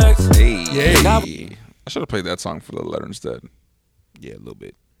sex. Hey, Yeah. I should have played that song for the letter instead. Yeah, a little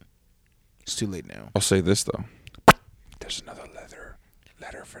bit. It's too late now. I'll say this though. There's another letter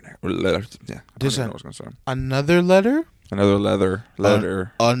for next. Letter. Yeah, I There's don't even know what I was gonna say. Another letter. Another letter.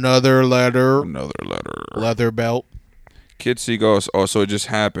 Another letter. Another letter. Leather belt. Kid C goes. Oh, so it just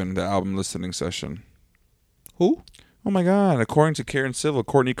happened. The album listening session. Who? Oh my God! According to Karen Civil,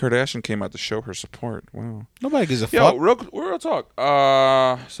 Kourtney Kardashian came out to show her support. Wow. Nobody gives a Yo, fuck. real talk.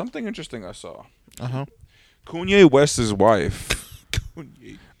 Something interesting I saw. Uh-huh. Kanye West's wife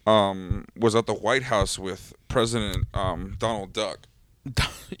was at the White House with President Donald Duck.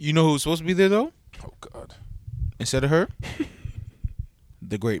 You know who's supposed to be there though? Oh God. Instead of her,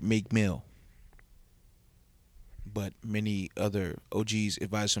 the great Meek Mill. But many other OGs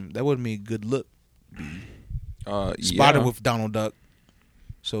advised him that wouldn't be a good look. Spotted yeah. with Donald Duck,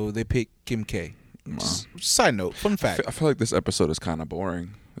 so they picked Kim K. Side note, fun fact. I feel like this episode is kind of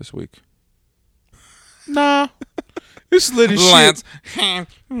boring this week. Nah, it's lit as shit. Lance.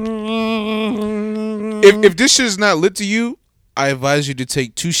 If this shit is not lit to you, I advise you to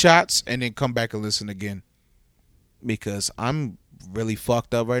take 2 shots and then come back and listen again. Because I'm really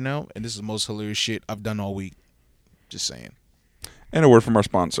fucked up right now, and this is the most hilarious shit I've done all week. Just saying. And a word from our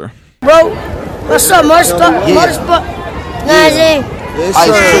sponsor. Bro, what's up, Motorsport? Motorsport. Nazzy.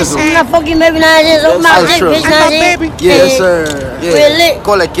 Ice I'm not fucking baby Nazzy. Open my dick, bitch Nazzy. Yes, sir. We're lit.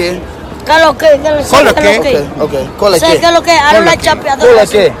 Cole que. ¿Qué lo que? ¿Qué lo que? Okay. Cole Say, ¿qué lo que? I don't like chapeadora. Cole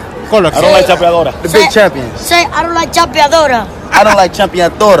que. Colo I don't like chapeadora. The big champions. Say, I don't like chapeadora. I don't like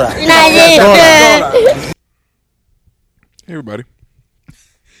chapeadora. Nazzy. Hey, everybody.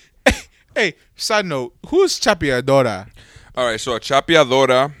 Hey, side note, who's Chapeadora? All right, so a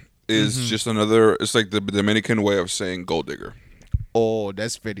chapeadora is just another. It's like the Dominican way of saying gold digger. Oh,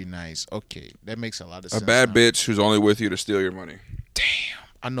 that's very nice. Okay, that makes a lot of sense. A bad now. bitch who's only with you to steal your money.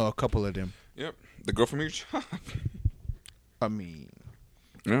 I know a couple of them. Yep, the girl from your job. I mean,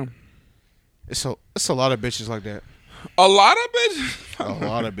 Yeah, it's a lot of bitches like that. a lot of bitches. A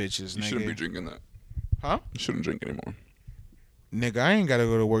lot of bitches, You nigga. shouldn't be drinking that. Huh? You shouldn't drink anymore. Nigga, I ain't gotta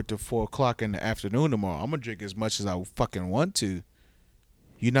go to work till 4:00 in the afternoon tomorrow. I'm gonna drink as much as I fucking want to.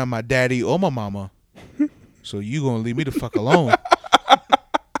 You're not my daddy or my mama, so you gonna leave me the fuck alone.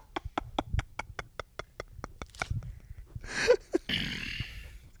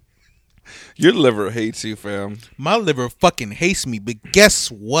 Your liver hates you, fam. My liver fucking hates me, but guess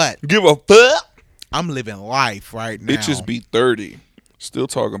what? Give a fuck. I'm living life right now. Bitches be 30. Still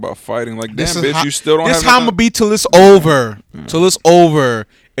talking about fighting. Like, damn, This is bitch, how- you still don't this have how I'm nothing- gonna be till it's over. Till it's over.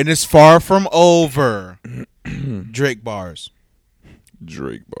 And it's far from over. Drake bars.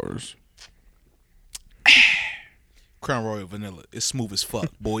 Drake bars. Crown Royal Vanilla. It's smooth as fuck,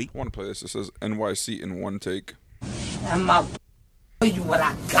 boy. I want to play this. It says NYC in one take. And I'll tell you what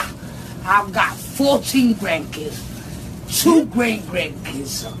I got. I've got 14 grandkids, 2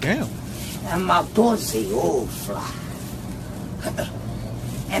 great-grandkids. Damn. And my daughters they all fly.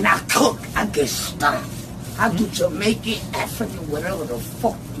 And I cook, I get stuff. I do Jamaican, African, whatever the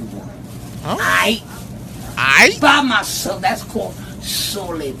fuck you want. Huh? I by myself. That's called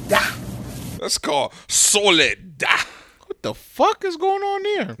Soledad. That's called Soledad. What the fuck is going on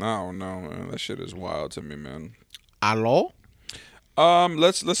there? I don't know, man. That shit is wild to me, man. Hello?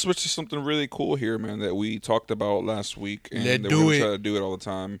 Let's switch to something really cool here, man, that we talked about last week, and Let's that do we're it. gonna try to do it all the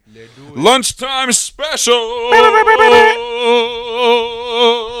time. Lunchtime specials.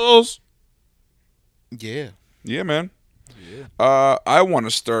 Yeah. Yeah, man. I want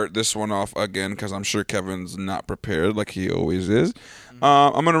to start this one off again because I'm sure Kevin's not prepared like he always is.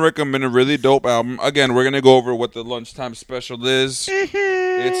 I'm going to recommend a really dope album. Again, we're going to go over what the lunchtime special is.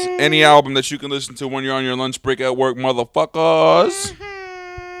 It's any album that you can listen to when you're on your lunch break at work, motherfuckers.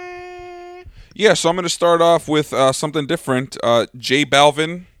 Yeah, so I'm going to start off with something different. J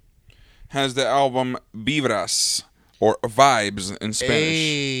Balvin has the album Vibras, or Vibes in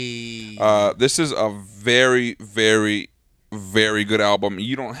Spanish. Hey. This is a very, very, very good album.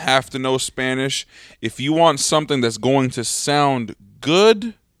 You don't have to know Spanish. If you want something that's going to sound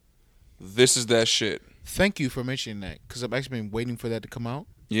good, this is that shit. Thank you for mentioning that, because I've actually been waiting for that to come out.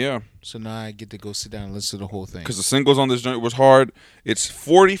 Yeah. So now I get to go sit down and listen to the whole thing. Because the singles on this joint was hard. It's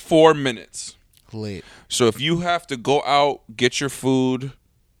 44 minutes. Lit. So if you have to go out, get your food,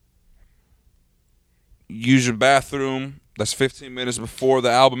 use your bathroom, that's 15 minutes before the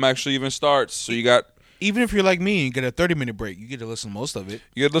album actually even starts. So you got... Even if you're like me and you get a 30-minute break, you get to listen to most of it.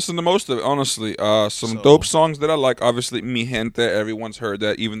 You get to listen to most of it, honestly. Some dope songs that I like. Obviously, Mi Gente, everyone's heard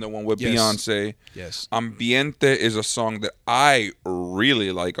that, even the one with Yes. Beyonce. Yes. Ambiente is a song that I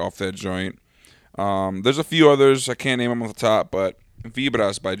really like off that joint. There's a few others. I can't name them off the top, but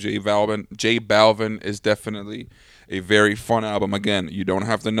Vibras by J Balvin is definitely a very fun album. Again, you don't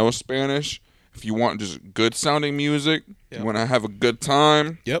have to know Spanish. If you want just good-sounding music, you want to have a good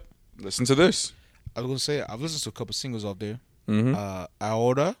time, Yep. listen to this. I was going to say, I've listened to a couple singles off there. Mm-hmm.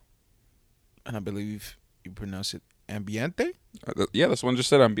 Ahora, and I believe you pronounce it Ambiente. Yeah, this one just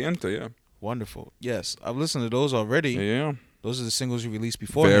said Ambiente, yeah. Wonderful. Yes, I've listened to those already. Yeah. Those are the singles you released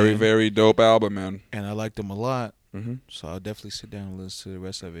before. Very, very dope album, man. And I like them a lot. Mm-hmm. So I'll definitely sit down and listen to the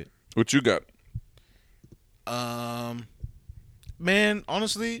rest of it. What you got? Man,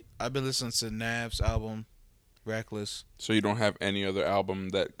 honestly, I've been listening to Nav's album, Reckless. So you don't have any other album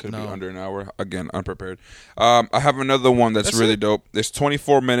that could be No. under an hour? Again, unprepared. I have another one that's really dope. It's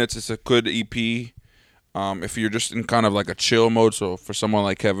 24 minutes. It's a good EP. If you're just in kind of like a chill mode, so for someone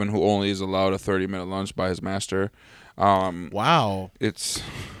like Kevin who only is allowed a 30-minute lunch by his master, Wow. it's...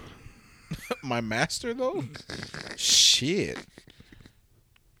 My master, though? Shit.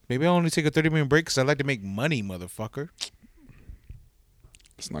 Maybe I only take a 30-minute break because I like to make money, motherfucker.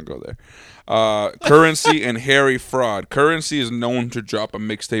 Let's not go there. Currency and Harry Fraud. Currency is known to drop a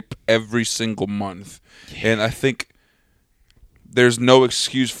mixtape every single month. And I think there's no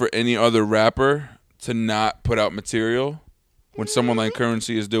excuse for any other rapper to not put out material when someone like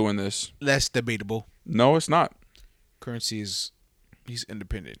Currency is doing this. That's debatable. No, it's not. Currency is... He's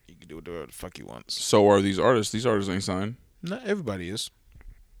independent. He can do whatever the fuck he wants. So are these artists. These artists ain't signed. Not everybody is.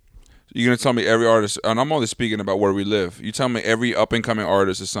 You're going to tell me every artist, and I'm only speaking about where we live. You tell me every up-and-coming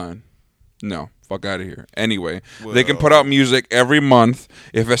artist is signed. No. Fuck out of here. Anyway, they can put out music every month.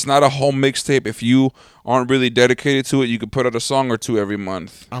 If it's not a whole mixtape, if you aren't really dedicated to it, you can put out a song or two every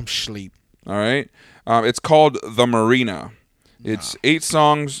month. I'm sleep. All right? It's called The Marina. It's 8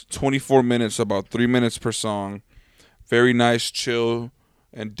 songs, 24 minutes, about 3 minutes per song. Very nice, chill,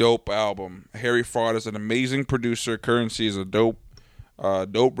 and dope album. Harry Fraud is an amazing producer. Currency is a dope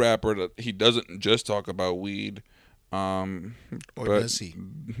rapper. That he doesn't just talk about weed. Or does he?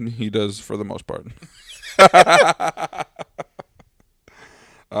 He does for the most part.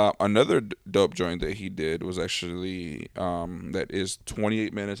 Another dope joint that he did was actually that is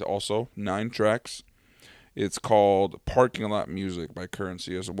 28 minutes also, 9 tracks. It's called Parking Lot Music by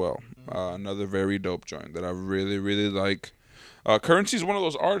Currency as well. Another very dope joint that I really, really like. Currency is one of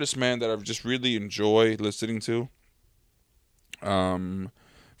those artists, man, that I just really enjoy listening to. For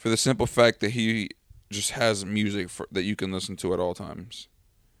the simple fact that he just has music that you can listen to at all times.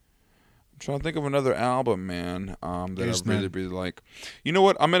 I'm trying to think of another album, man, that I really, really like. You know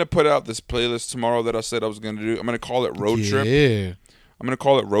what? I'm going to put out this playlist tomorrow that I said I was going to do. I'm going to call it Road Trip. Yeah. I'm gonna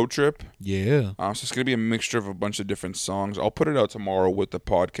call it Road Trip. Yeah. So it's gonna be a mixture of a bunch of different songs. I'll put it out tomorrow with the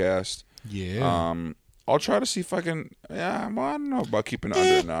podcast. Yeah. I'll try to see if I can. Yeah, well, I don't know about keeping it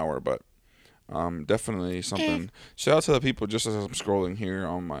under an hour, but definitely something. Shout out to the people just as I'm scrolling here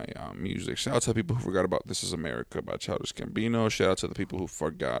on my music. Shout out to the people who forgot about "This Is America" by Childish Gambino. Shout out to the people who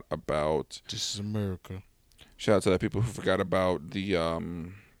forgot about This is America. Shout out to the people who forgot about the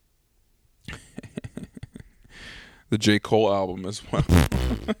the J. Cole album as well.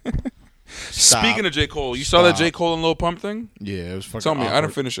 Speaking of J. Cole, you saw that J. Cole and Lil Pump thing? Yeah, it was fucking Tell me, awkward. I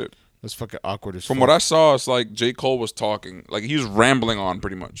didn't finish it. It's fucking awkward as From fuck. what I saw, it's like J. Cole was talking. Like, he was rambling on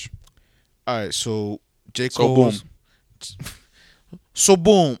pretty much. All right, so J. So Cole. So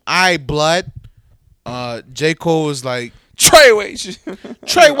boom. I blood. J. Cole was like Treyway shit.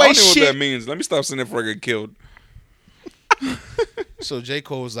 Treyway I don't know what shit. that means. Let me stop saying it before I get killed. So J.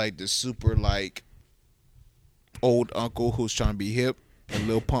 Cole was like the super like old uncle who's trying to be hip, and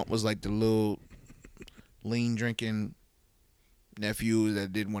Lil Pump was like the little lean drinking nephew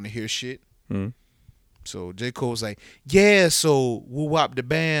that didn't want to hear shit. So J. Cole was like, yeah, so woo wop the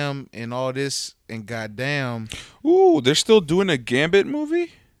bam and all this, and goddamn, Ooh, they're still doing a Gambit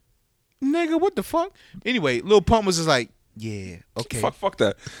movie? nigga, what the fuck? Anyway, Lil Pump was just like, yeah, okay. Fuck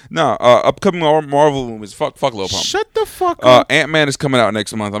that. Nah, upcoming Marvel movies. Fuck Lil Pump. Shut the fuck up. Ant-Man is coming out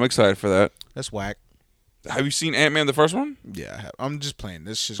next month. I'm excited for that. That's whack. Have you seen Ant-Man the first one? Yeah, I have. I'm just playing.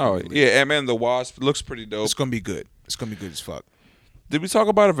 This shit's Oh, gonna be lit. yeah, Ant-Man the Wasp looks pretty dope. It's gonna be good. It's gonna be good as fuck. Did we talk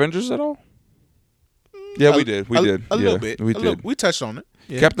about Avengers at all? Yeah, we did. We did. A Yeah, little bit. We A little- did. we touched on it.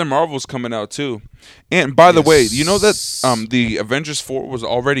 Yeah. Captain Marvel's coming out too. And by the way, you know that the Avengers 4 was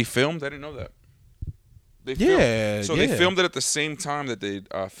already filmed? I didn't know that. They Yeah, So yeah. they filmed it at the same time that they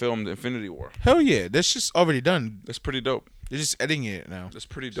filmed Infinity War. Hell yeah, that's just already done. That's pretty dope. They're just editing it now. That's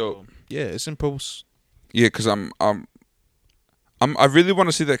pretty dope. Yeah, it's in post. Yeah, because I really want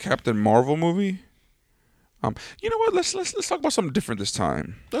to see that Captain Marvel movie. You know what? Let's talk about something different this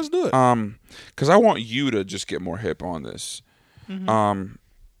time. Let's do it. Because I want you to just get more hip on this.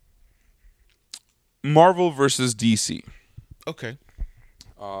 Marvel versus DC. Okay.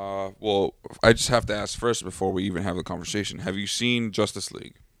 Well, I just have to ask first before we even have the conversation. Have you seen Justice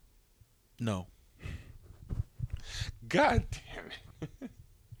League? No. God damn it.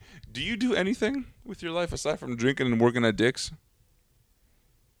 Do you do anything with your life aside from drinking and working at Dick's?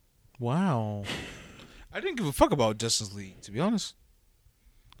 Wow. I didn't give a fuck about Justice League, to be honest.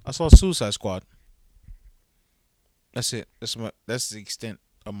 I saw Suicide Squad. That's it. That's the extent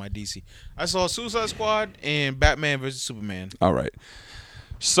of my DC. I saw Suicide Squad and Batman vs Superman. All right.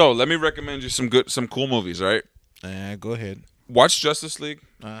 So let me recommend you some cool movies, right? Go ahead. Watch Justice League.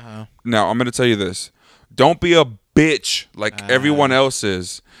 Uh-huh. Now, I'm going to tell you this. Don't be a bitch like everyone else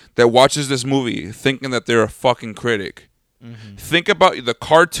is that watches this movie thinking that they're a fucking critic. Think about the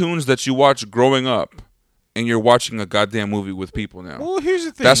cartoons that you watched growing up, and you're watching a goddamn movie with people now. Well, here's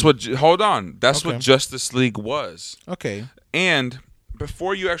the thing. That's what. Hold on. That's Okay. what Justice League was. Okay. And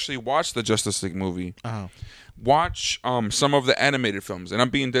before you actually watch the Justice League movie, Uh-huh. watch some of the animated films, and I'm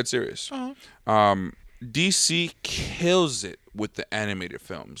being dead serious. DC kills it with the animated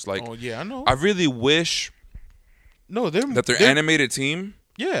films. Like, Oh, yeah, I know. I really wish No, they're that their animated team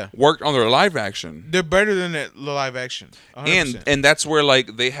Yeah. worked on their live action, They're better than that live action. 100%. and that's where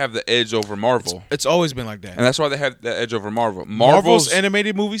like they have the edge over Marvel, It's always been like that. and that's why they have the edge over Marvel. Marvel's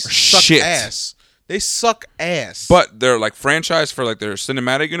animated movies suck shit. ass. They suck ass. but their like franchise for like their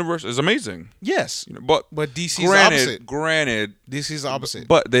cinematic universe is amazing. yes, You know, but DC's the opposite. Granted, DC's the opposite.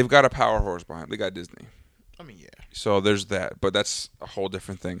 but they've got a power horse behind. They got Disney. I mean, yeah. So there's that, but that's a whole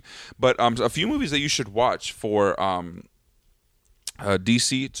different thing. But a few movies that you should watch for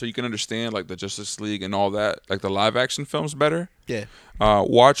DC, so you can understand like the Justice League and all that, like the live action films better. Yeah.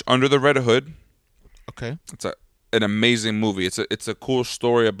 Watch Under the Red Hood. Okay. It's an amazing movie. It's a cool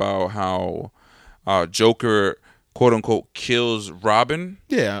story about how Joker, quote unquote, kills Robin.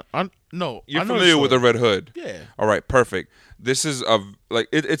 Yeah. You're You're familiar with the Red Hood. Yeah. All right, perfect. This is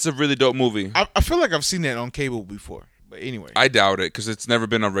it's a really dope movie. I feel like I've seen that on cable before, but anyway, I doubt it because it's never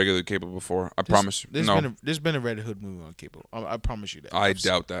been on regular cable before. I promise you. There's been a Red Hood movie on cable. I promise you that. I I've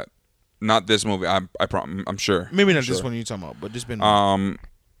seen- doubt that. Not this movie. I'm sure. Maybe not Sure. this one you're talking about, but there's been.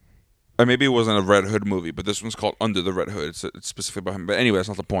 And maybe it wasn't a Red Hood movie, but this one's called Under the Red Hood. It's specifically about him. But anyway, that's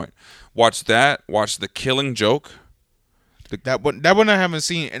not the point. Watch that. Watch The Killing Joke. that one I haven't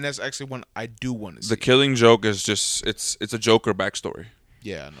seen, and that's actually one I do want to see. The Killing Joke is just it's a Joker backstory.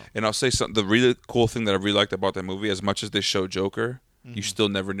 Yeah, I know. And I'll say something. The really cool thing that I really liked about that movie, as much as they show Joker, you still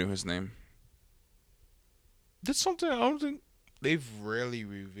never knew his name. That's something I don't think they've rarely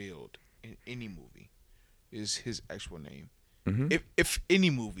revealed in any movie. Is his actual name? If any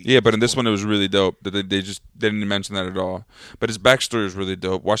movie. Yeah, but in this one it was really dope. They just didn't mention that at all. But his backstory is really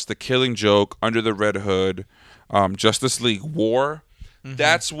dope. Watch The Killing Joke, Under the Red Hood, Justice League War.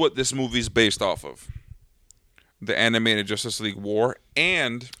 That's what this movie's based off of. The animated Justice League War.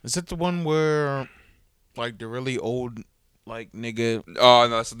 And Is that the one where, like, the really old, like, nigga? oh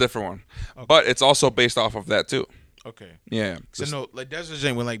no, that's a different one. Okay. But it's also based off of that too. Okay. Yeah. So no, like that's the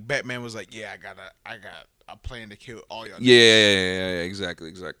thing when like Batman was like, yeah, I got a plan to kill all y'all. Yeah,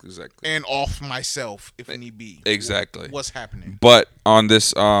 exactly. And off myself if need be. Exactly. What's happening? But on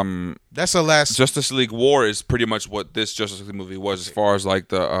this That's the last. Justice League War is pretty much what this Justice League movie was, as far as like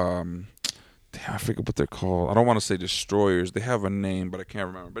the damn, I forget what they're called. I don't want to say destroyers. They have a name, but I can't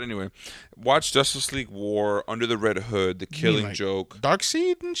remember. But anyway, watch Justice League War, Under the Red Hood, The Killing like Joke,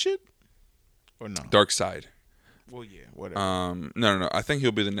 Darkseid and shit, or no? Darkseid. Well, yeah, whatever. No. I think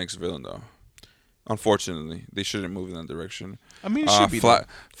he'll be the next villain though. Unfortunately, they shouldn't move in that direction. I mean, it should be.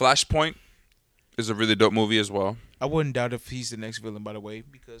 Flashpoint is a really dope movie as well. I wouldn't doubt if he's the next villain, by the way,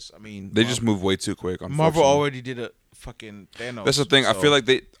 because I mean, They just move way too quick. Marvel already did a fucking Thanos. That's the thing. I so- feel like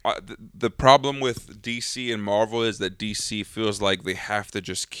the problem with DC and Marvel is that DC feels like they have to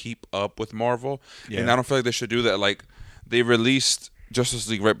just keep up with Marvel, and I don't feel like they should do that. Like they released Justice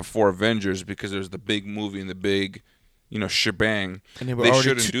League right before Avengers because there's the big movie and the big, shebang. and they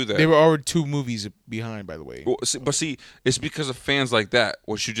shouldn't do that. They were already 2 movies behind, by the way. Well, but see, it's because of fans like that.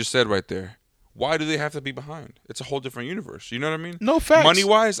 What you just said right there. Why do they have to be behind? It's a whole different universe. You know what I mean? No facts. Money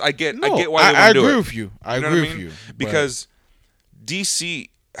wise, I get No, why they want to do it. I agree with you. I You know agree what I with mean? you. but Because DC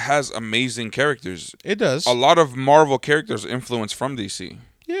has amazing characters. it does. A lot of Marvel characters influence from DC,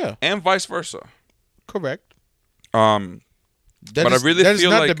 Yeah, and vice versa. correct. But I really that is feel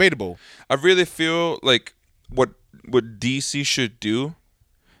not like debatable. I really feel like what DC should do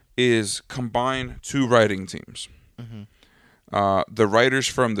is combine 2 writing teams. The writers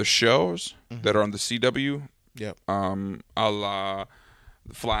from the shows that are on the CW, Yep. a la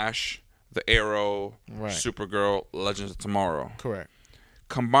The Flash, The Arrow, Right. Supergirl, Legends of Tomorrow. Correct.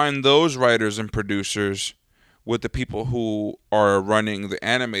 Combine those writers and producers with the people who are running the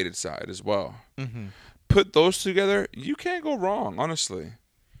animated side as well. Put those together, you can't go wrong, honestly.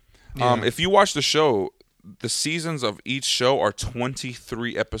 Yeah. If you watch the show, the seasons of each show are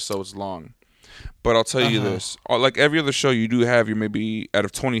 23 episodes long. But I'll tell you this, like every other show, you do have your maybe, out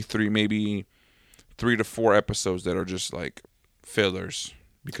of 23, maybe 3 to 4 episodes that are just like fillers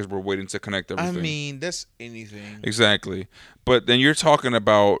because we're waiting to connect everything. I mean, that's anything. Exactly. But then you're talking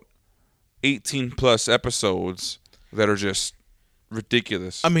about 18 plus episodes that are just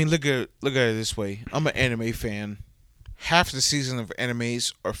ridiculous. I mean, look at it this way. I'm an anime fan. Half the season of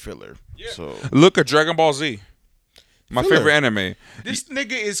animes are filler. So Look at Dragon Ball Z. My Filler. favorite anime. this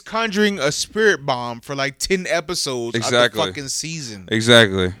nigga is conjuring a spirit bomb for like 10 episodes of Exactly. the fucking season.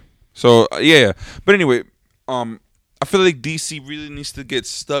 Exactly. So yeah. But anyway, I feel like DC really needs to get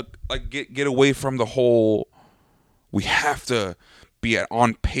stuck, like get away from the whole. We have to be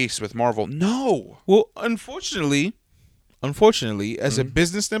on pace with Marvel. No. Well, unfortunately, as a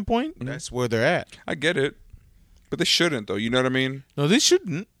business standpoint, that's where they're at. I get it, but they shouldn't though. You know what I mean? No, they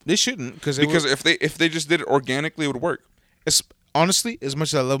shouldn't. They shouldn't because If they just did it organically, it would work. honestly, as much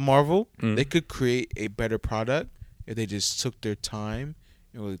as I love Marvel, they could create a better product if they just took their time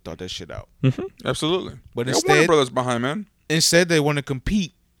and really thought that shit out. Absolutely. But Yeah, instead- Warner Brothers behind, man. Instead, they want to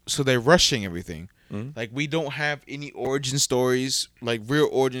compete, so they're rushing everything. Like we don't have any origin stories, like real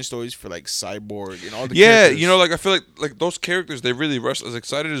origin stories for like Cyborg and all the Yeah, characters. like I feel like those characters, they really rushed. As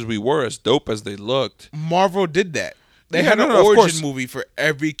excited as we were, as dope as they looked. Marvel did that. They Yeah, had no, an no, of origin course. movie for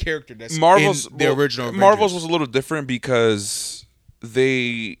every character that's Marvel's in the original Avengers. Marvel's was a little different because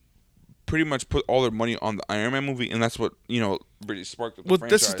they pretty much put all their money on the Iron Man movie, and that's what really sparked the Well,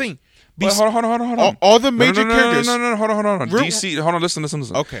 franchise. that's the thing. But hold on. All the major characters. No, hold on. Real- DC, hold on, listen.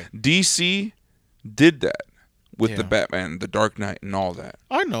 Okay. DC did that with the Yeah. Batman, the Dark Knight, and all that.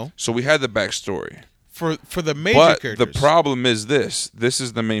 I know. So we had the backstory. For the major But characters. the problem is this. This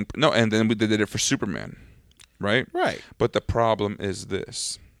is the main. No, and then they did it for Superman, right? Right. But the problem is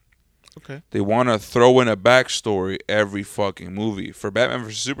this. Okay. They want to throw in a backstory every fucking movie. For Batman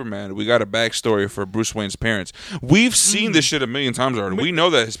vs. Superman, we got a backstory for Bruce Wayne's parents. We've seen this shit a million times already. We know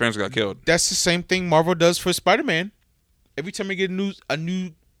that his parents got killed. That's the same thing Marvel does for Spider-Man. Every time you get a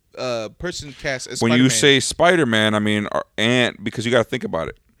new person cast as When Spider-Man. you say Spider-Man, I mean, because you got to think about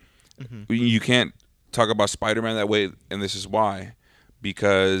it. You can't talk about Spider-Man that way, and this is why.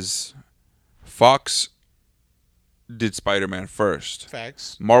 Because Fox did Spider-Man first.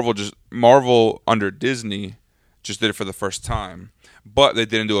 Facts. Marvel under Disney just did it for the first time, but they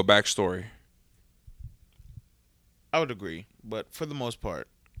didn't do a backstory. I would agree, but for the most part,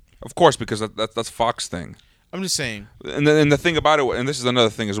 Of course, because that's Fox thing. I'm just saying. And the thing about it, and this is another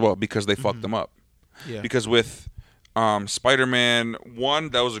thing as well, because they fucked them up. Yeah. Because with Spider-Man 1,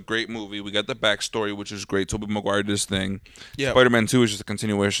 that was a great movie. We got the backstory, which is great. Tobey Maguire did his thing. Yeah. Spider-Man 2 is just a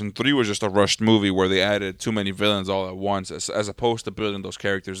continuation. 3 was just a rushed movie where they added too many villains all at once, as opposed to building those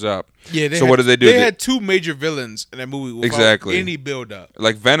characters up. Yeah. What did they do? They had two major villains in that movie without any build up.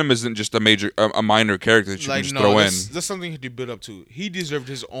 Like Venom isn't just a minor character that you can just throw in. That's something he had to build up to. He deserved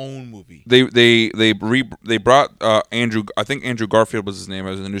his own movie. They brought Andrew. I think Andrew Garfield was his name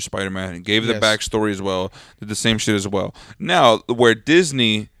as the new Spider-Man, and gave the backstory as well. Did the same shit as well. Now, where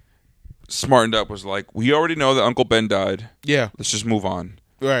Disney smartened up was like, we already know that Uncle Ben died. Yeah. Let's just move on.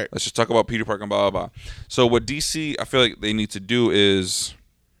 Right. Let's just talk about Peter Parker and blah, blah, blah. So what DC, I feel like they need to do is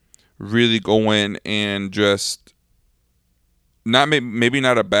really go in and just, maybe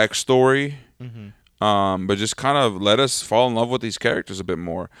not a backstory, but just kind of let us fall in love with these characters a bit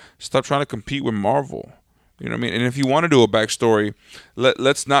more. Stop trying to compete with Marvel. You know what I mean? And if you want to do a backstory,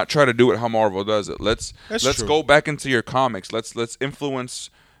 let's not try to do it how Marvel does it. Let's go back into your comics. Let's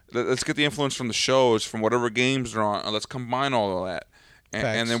influence. Let's get the influence from the shows, from whatever games are on, and let's combine all of that.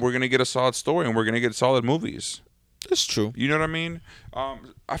 And then we're gonna get a solid story, and we're gonna get solid movies. That's true. You know what I mean?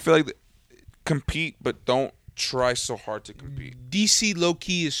 I feel like compete, but don't try so hard to compete. DC low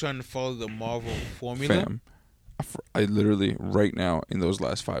key is trying to follow the Marvel formula. Fam, I literally right now in those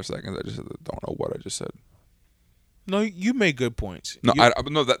last 5 seconds, I just don't know what I just said. No, you made good points. No,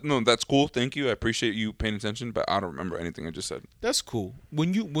 that's cool. Thank you. I appreciate you paying attention, but I don't remember anything I just said. That's cool.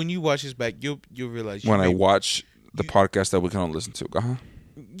 When you watch this back, you'll realize. I watch the podcast that we can all listen to.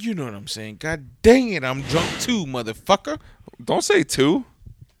 You know what I'm saying? God dang it, I'm drunk too, motherfucker. Don't say two.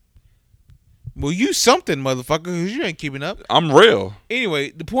 Well, you something, motherfucker, because you ain't keeping up. I'm real.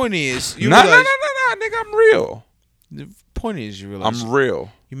 Anyway, the point is, No, nigga, I'm real. The point is, you realize I'm real.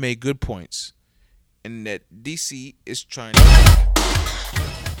 You made good points. And that DC is trying to...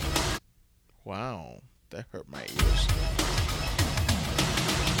 Wow, that hurt my ears.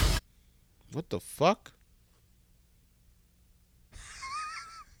 What the fuck?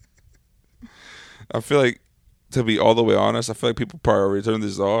 I feel like, to be all the way honest, I feel like people probably already turned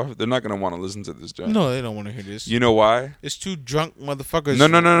this off. They're not going to want to listen to this, John. No, they don't want to hear this. You know why? It's two drunk motherfuckers.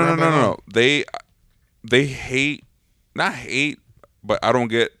 No. They hate, not hate, but I don't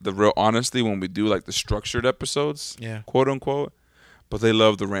get the real honesty when we do like the structured episodes, quote unquote. But they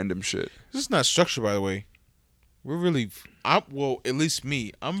love the random shit. This is not structured, by the way. We're really, well, at least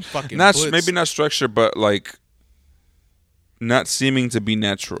me. I'm fucking. Maybe not structured, but like not seeming to be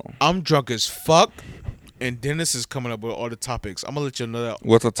natural. I'm drunk as fuck, and Dennis is coming up with all the topics. I'm gonna let you know that.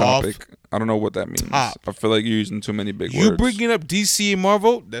 What's a topic? I don't know what that means. I feel like you're using too many big words. You bringing up DC and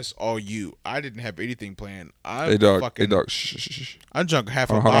Marvel? That's all you. I didn't have anything planned. Hey dog. Shh. I drunk half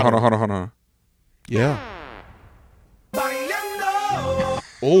a bottle. Hold on. Yeah.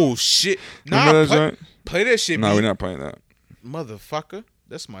 Oh shit! Play that shit. No, we're not playing that. Motherfucker,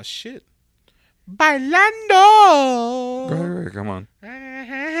 that's my shit. Bailando. Go ahead, come on.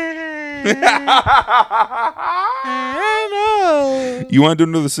 You want to do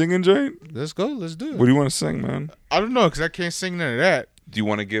another singing joint? Let's go. Let's do it. What do you want to sing, man? I don't know, because I can't sing none of that. Do you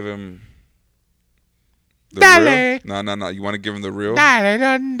want to give him the Dale. real? No. You want to give him the real Dale.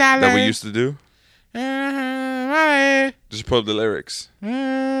 that we used to do? Just pull up the lyrics.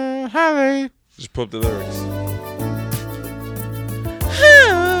 Just pull up the lyrics.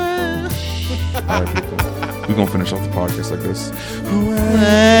 All right, people. We're going to finish off the podcast like this.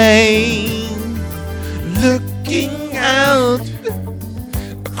 Looking out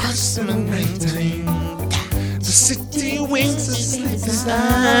across the mountain, the city winks a sleepy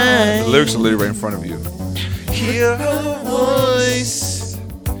side. The lyrics are literally right in front of you. Hear her voice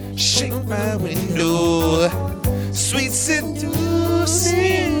shake my window, sweet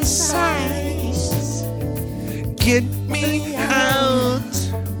seducing sighs. Get me out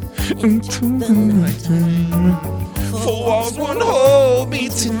into the nighttime. Four walls won't hold me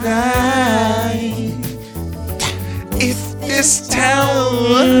tonight. If this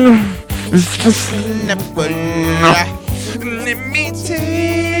town is just never, let me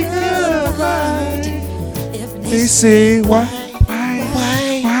take a ride. They say why?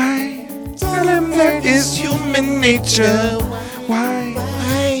 Tell them that is human nature. Why?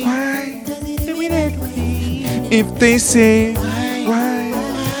 Do we that way? If they say why?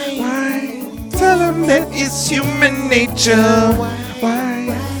 Tell them that it's human nature. Why?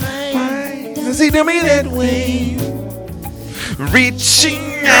 Does he do me that way?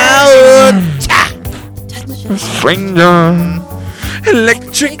 Reaching out, stranger.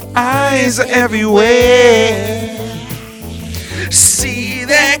 Electric eyes are everywhere.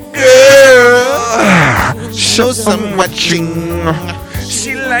 show some watching.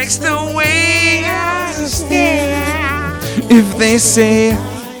 She likes the way I stare. If they say,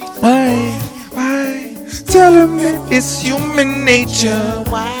 why, tell them that it's human nature.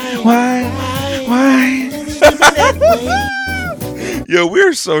 Why? Yo,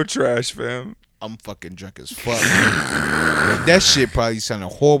 we're so trash, fam. I'm fucking drunk as fuck. That shit probably sounded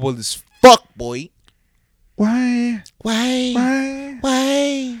horrible as fuck, boy. Why?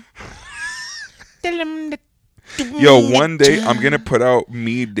 Tell them that. Yo, one day I'm gonna put out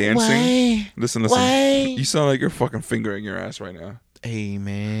me dancing. Listen. You sound like you're fucking fingering your ass right now. Hey,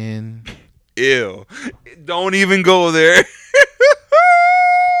 man. Ew. Don't even go there.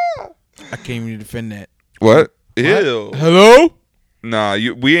 I can't even defend that. What? Ew. Hello? Nah,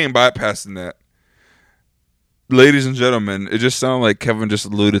 we ain't bypassing that. Ladies and gentlemen, it just sounded like Kevin just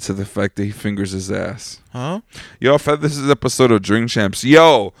alluded to the fact that he fingers his ass. Huh? Yo, Fed, this is an episode of Drink Champs.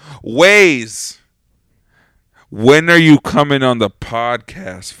 Yo, Waze. When are you coming on the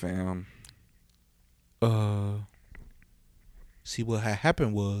podcast, fam? See, what had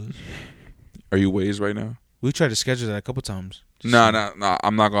happened was Are you Waze right now? we tried to schedule that a couple times. Nah.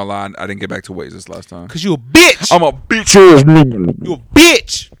 I'm not gonna lie. I didn't get back to Waze this last time. Cause you a bitch. I'm a bitch ass nigga. You a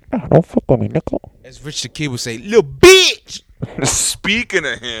bitch. Don't fuck with me, nickel. As Rich the Kid would say, little bitch. Speaking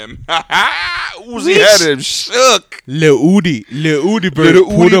of him, Uzi had him shook. Lil Udi bird. Little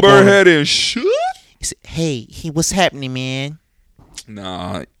pulled Udi up Bird on him. had him shook. He said, hey, what's happening, man?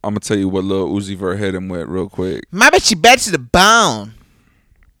 Nah, I'm gonna tell you what Lil Uzi Vert hit him with real quick. My bitch, she bad to the bone.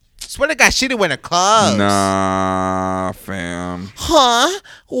 Swear to God, she didn't wear the clothes. Nah, fam. Huh?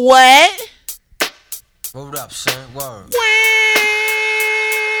 What? Word up, son. Word.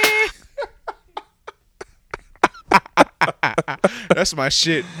 That's my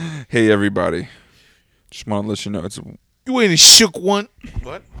shit. Hey, everybody. Just want to let you know it's You ain't a shook one.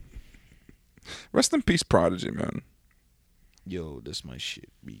 What? rest in peace, Prodigy, man. Yo, that's my shit,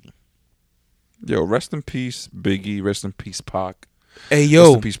 B. Yo, rest in peace, Biggie. Rest in peace, Pac. Hey, Rest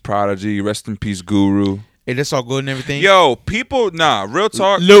yo. in peace, Prodigy. Rest in peace, Guru. Hey, that's all good and everything. Yo, people, real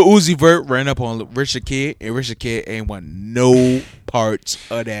talk. Lil Uzi Vert ran up on Rich the Kid, and Rich the Kid ain't want no parts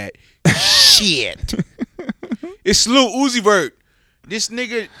of that shit. It's Lil Uzi Vert. This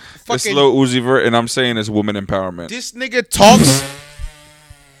nigga fucking. It's Lil Uzi Vert, and I'm saying it's woman empowerment. This nigga talks.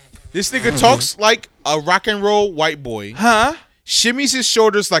 This nigga talks like a rock and roll white boy. Huh? Shimmies his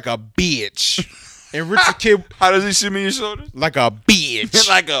shoulders like a bitch. And Rich the Kid How does he shimmy your shoulders? like a bitch.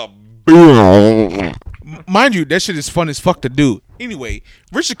 Like a. Mind you, that shit is fun as fuck to do. Anyway,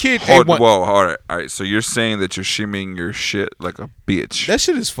 Rich the Kid Hold, ain't want. whoa, all right. So you're saying that you're shimmying your shit like a bitch? That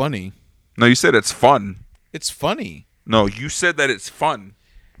shit is funny. No, you said it's fun. It's funny. No, you said that it's fun.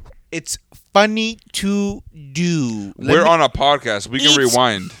 It's funny to do. We're on a podcast. We can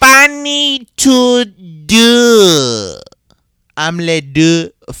rewind. Funny to do. Omelette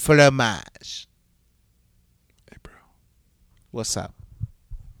de fromage. Hey, bro. What's up?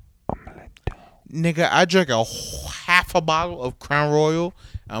 Nigga, I drank half a bottle of Crown Royal.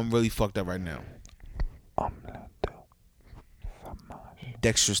 I'm really fucked up right now.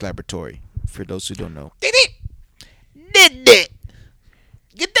 Dexter's Laboratory. For those who don't know. Did it?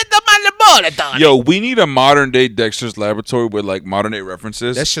 Get that on the board, Yo, we need a modern day Dexter's Laboratory with like modern day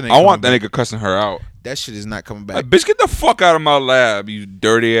references. That shit ain't I want coming that nigga cussing her out. That shit is not coming back. Like, bitch, get the fuck out of my lab, you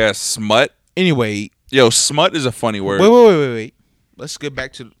dirty ass smut. Anyway, Yo, smut is a funny word. wait. Let's get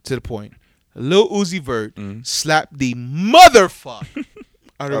back to the point. Lil Uzi Vert slapped the motherfucker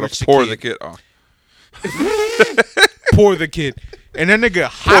out of Gotta Rich the pour Kid. the kid off. Pour the kid. And that nigga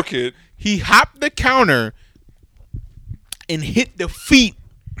hopped. kid. He hopped the counter and hit the feet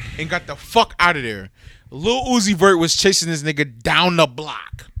and got the fuck out of there. Lil Uzi Vert was chasing this nigga down the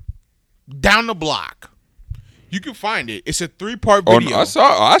block. Down the block. You can find it. It's a 3-part Oh, video. no,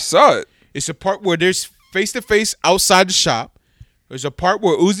 I saw it. It's a part where there's face-to-face outside the shop. There's a part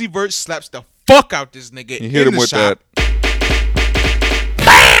where Uzi Vert slaps the fuck out this nigga You hit in him the with shop. that.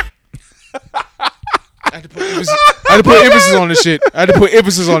 I had to put emphasis on the shit. I had to put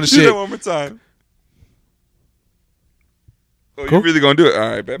emphasis on the Do shit. that one more time. Oh, you really gonna do it? All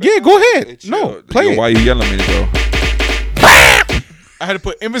right, baby. Yeah, go ahead. Hey, chill. No, play Yo, it. Why you yelling at me to go? I had to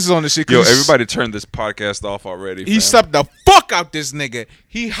put emphasis on the shit. Yo, 'cause everybody turned this podcast off already. He fam. slapped the fuck out this nigga.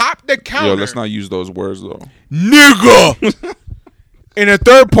 He hopped the counter. Yo, let's not use those words though. Nigga. In the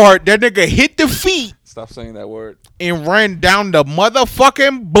third part, that nigga hit the feet Stop saying that word. and ran down the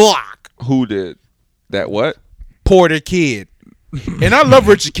motherfucking block. Who did that? What? Porter Kid. And I love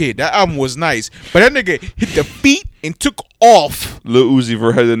Richard Kid. That album was nice. But that nigga hit the feet and took off. Lil Uzi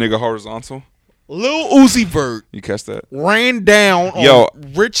Vert had the nigga horizontal. Lil Uzi Vert You catch that? ran down Yo.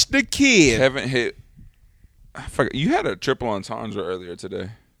 on Rich the Kid. Kevin hit I forgot. You had a triple entendre earlier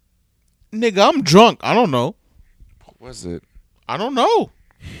today. Nigga, I'm drunk. I don't know. What was it? I don't know.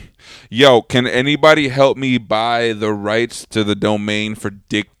 Yo, can anybody help me buy the rights to the domain for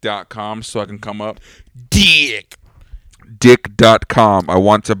dick.com so I can come up? Dick. Dick.com. I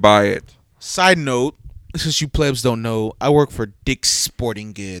want to buy it. Side note, since you plebs don't know, I work for Dick's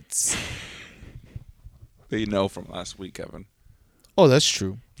Sporting Goods. They know from last week, Kevin. Oh, that's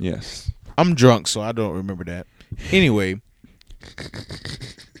true. Yes. I'm drunk, so I don't remember that. Anyway,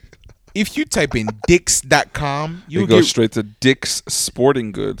 if you type in dicks.com, You go straight to Dick's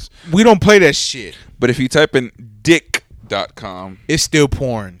Sporting Goods. We don't play that shit. But if you type in dick.com, it's still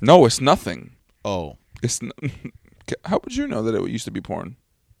porn. No, it's nothing. Oh. It's how would you know that it used to be porn?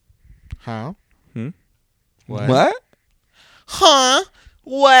 Huh? What? Huh?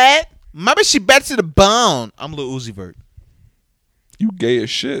 What? Maybe she bet to the bone. I'm Lil Uzi Vert. You gay as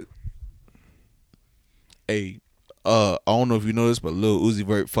shit. Hey, I don't know if you know this, but Lil Uzi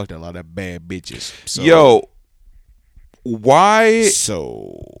Vert fucked a lot of bad bitches. So, Yo, why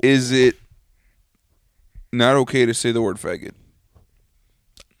is it not okay to say the word faggot?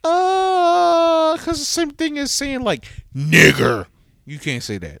 Because the same thing as saying like nigger. You can't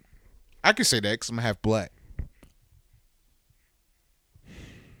say that. I can say that because I'm half black.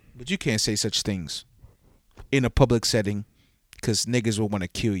 But you can't say such things in a public setting because niggas will want to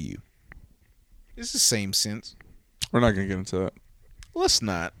kill you. It's the same sense. We're not gonna get into that. Let's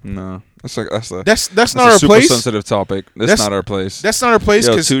not. No, that's not our super place. sensitive topic. That's not our place. That's not our place.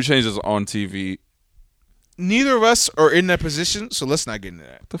 Yo, Because 2 Chainz is on TV. neither of us are in that position, so let's not get into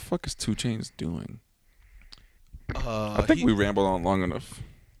that. What the fuck is 2 Chainz doing? I think we rambled on long enough.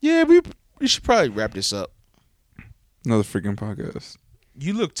 Yeah, we should probably wrap this up. Another freaking podcast.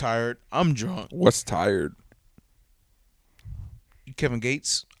 You look tired. I'm drunk. What's tired? You Kevin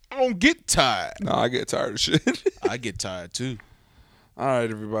Gates? I don't get tired. No, I get tired of shit. I get tired too. All right,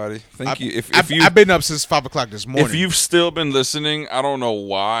 everybody. Thank you. I've been up since 5 o'clock this morning. If you've still been listening, I don't know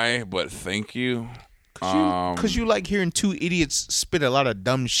why, but thank you. Because you like hearing two idiots spit a lot of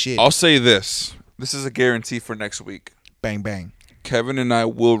dumb shit. I'll say this. This is a guarantee for next week. Bang, bang. Kevin and I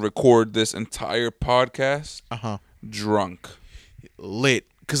will record this entire podcast drunk. Lit.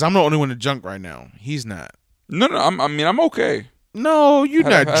 Because I'm the only one that's drunk right now. He's not. No, I'm okay. No, you're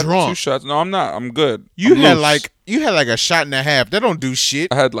not I had drunk. 2 shots. No, I'm not. I'm good. You I'm had loose. like a shot and a half. That don't do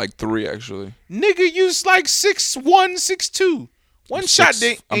shit. I had like 3 actually. Nigga, you's like 6'1", 6'2". One shot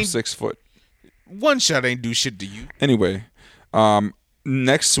ain't. I'm 6 foot. One shot ain't do shit to you. Anyway,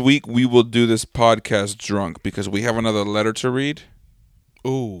 next week we will do this podcast drunk because we have another letter to read.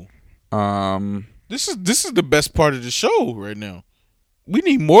 Ooh. This is the best part of the show right now. We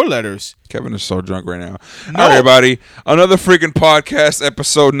need more letters. Kevin is so drunk right now. No. All right, everybody. Another freaking podcast,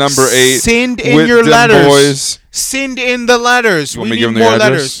 episode number 8. Send in with your them letters. Boys. Send in the letters. You want we me to give need them more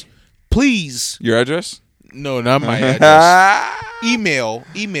their letters. address? Please. Your address? No, not my address. Email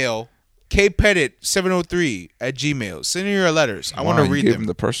kpettit703@gmail. Send in your letters. I want to read them.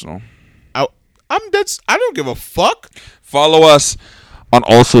 The personal. I don't give a fuck. Follow us on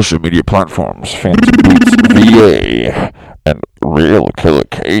all social media platforms. Fancy Beats VA and Real Killer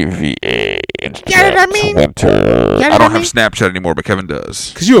KVA. Instagram, Twitter. I don't have Snapchat anymore, but Kevin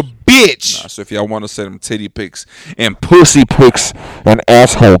does. Because you're a bitch. Nah, so if y'all want to send them titty pics and pussy pics and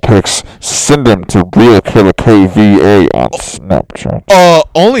asshole pics, send them to Real Killer KVA on Snapchat.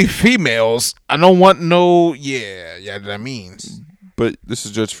 Only females. I don't want no. Yeah, that means. But this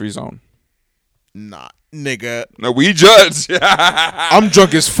is judge free zone. Nah, nigga. No, we judge. I'm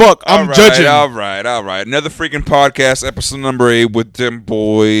drunk as fuck. I'm judging. All right. Another freaking podcast, episode number 8 with them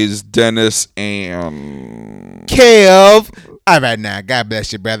boys, Dennis and Kev. All right now. God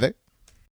bless you, brother.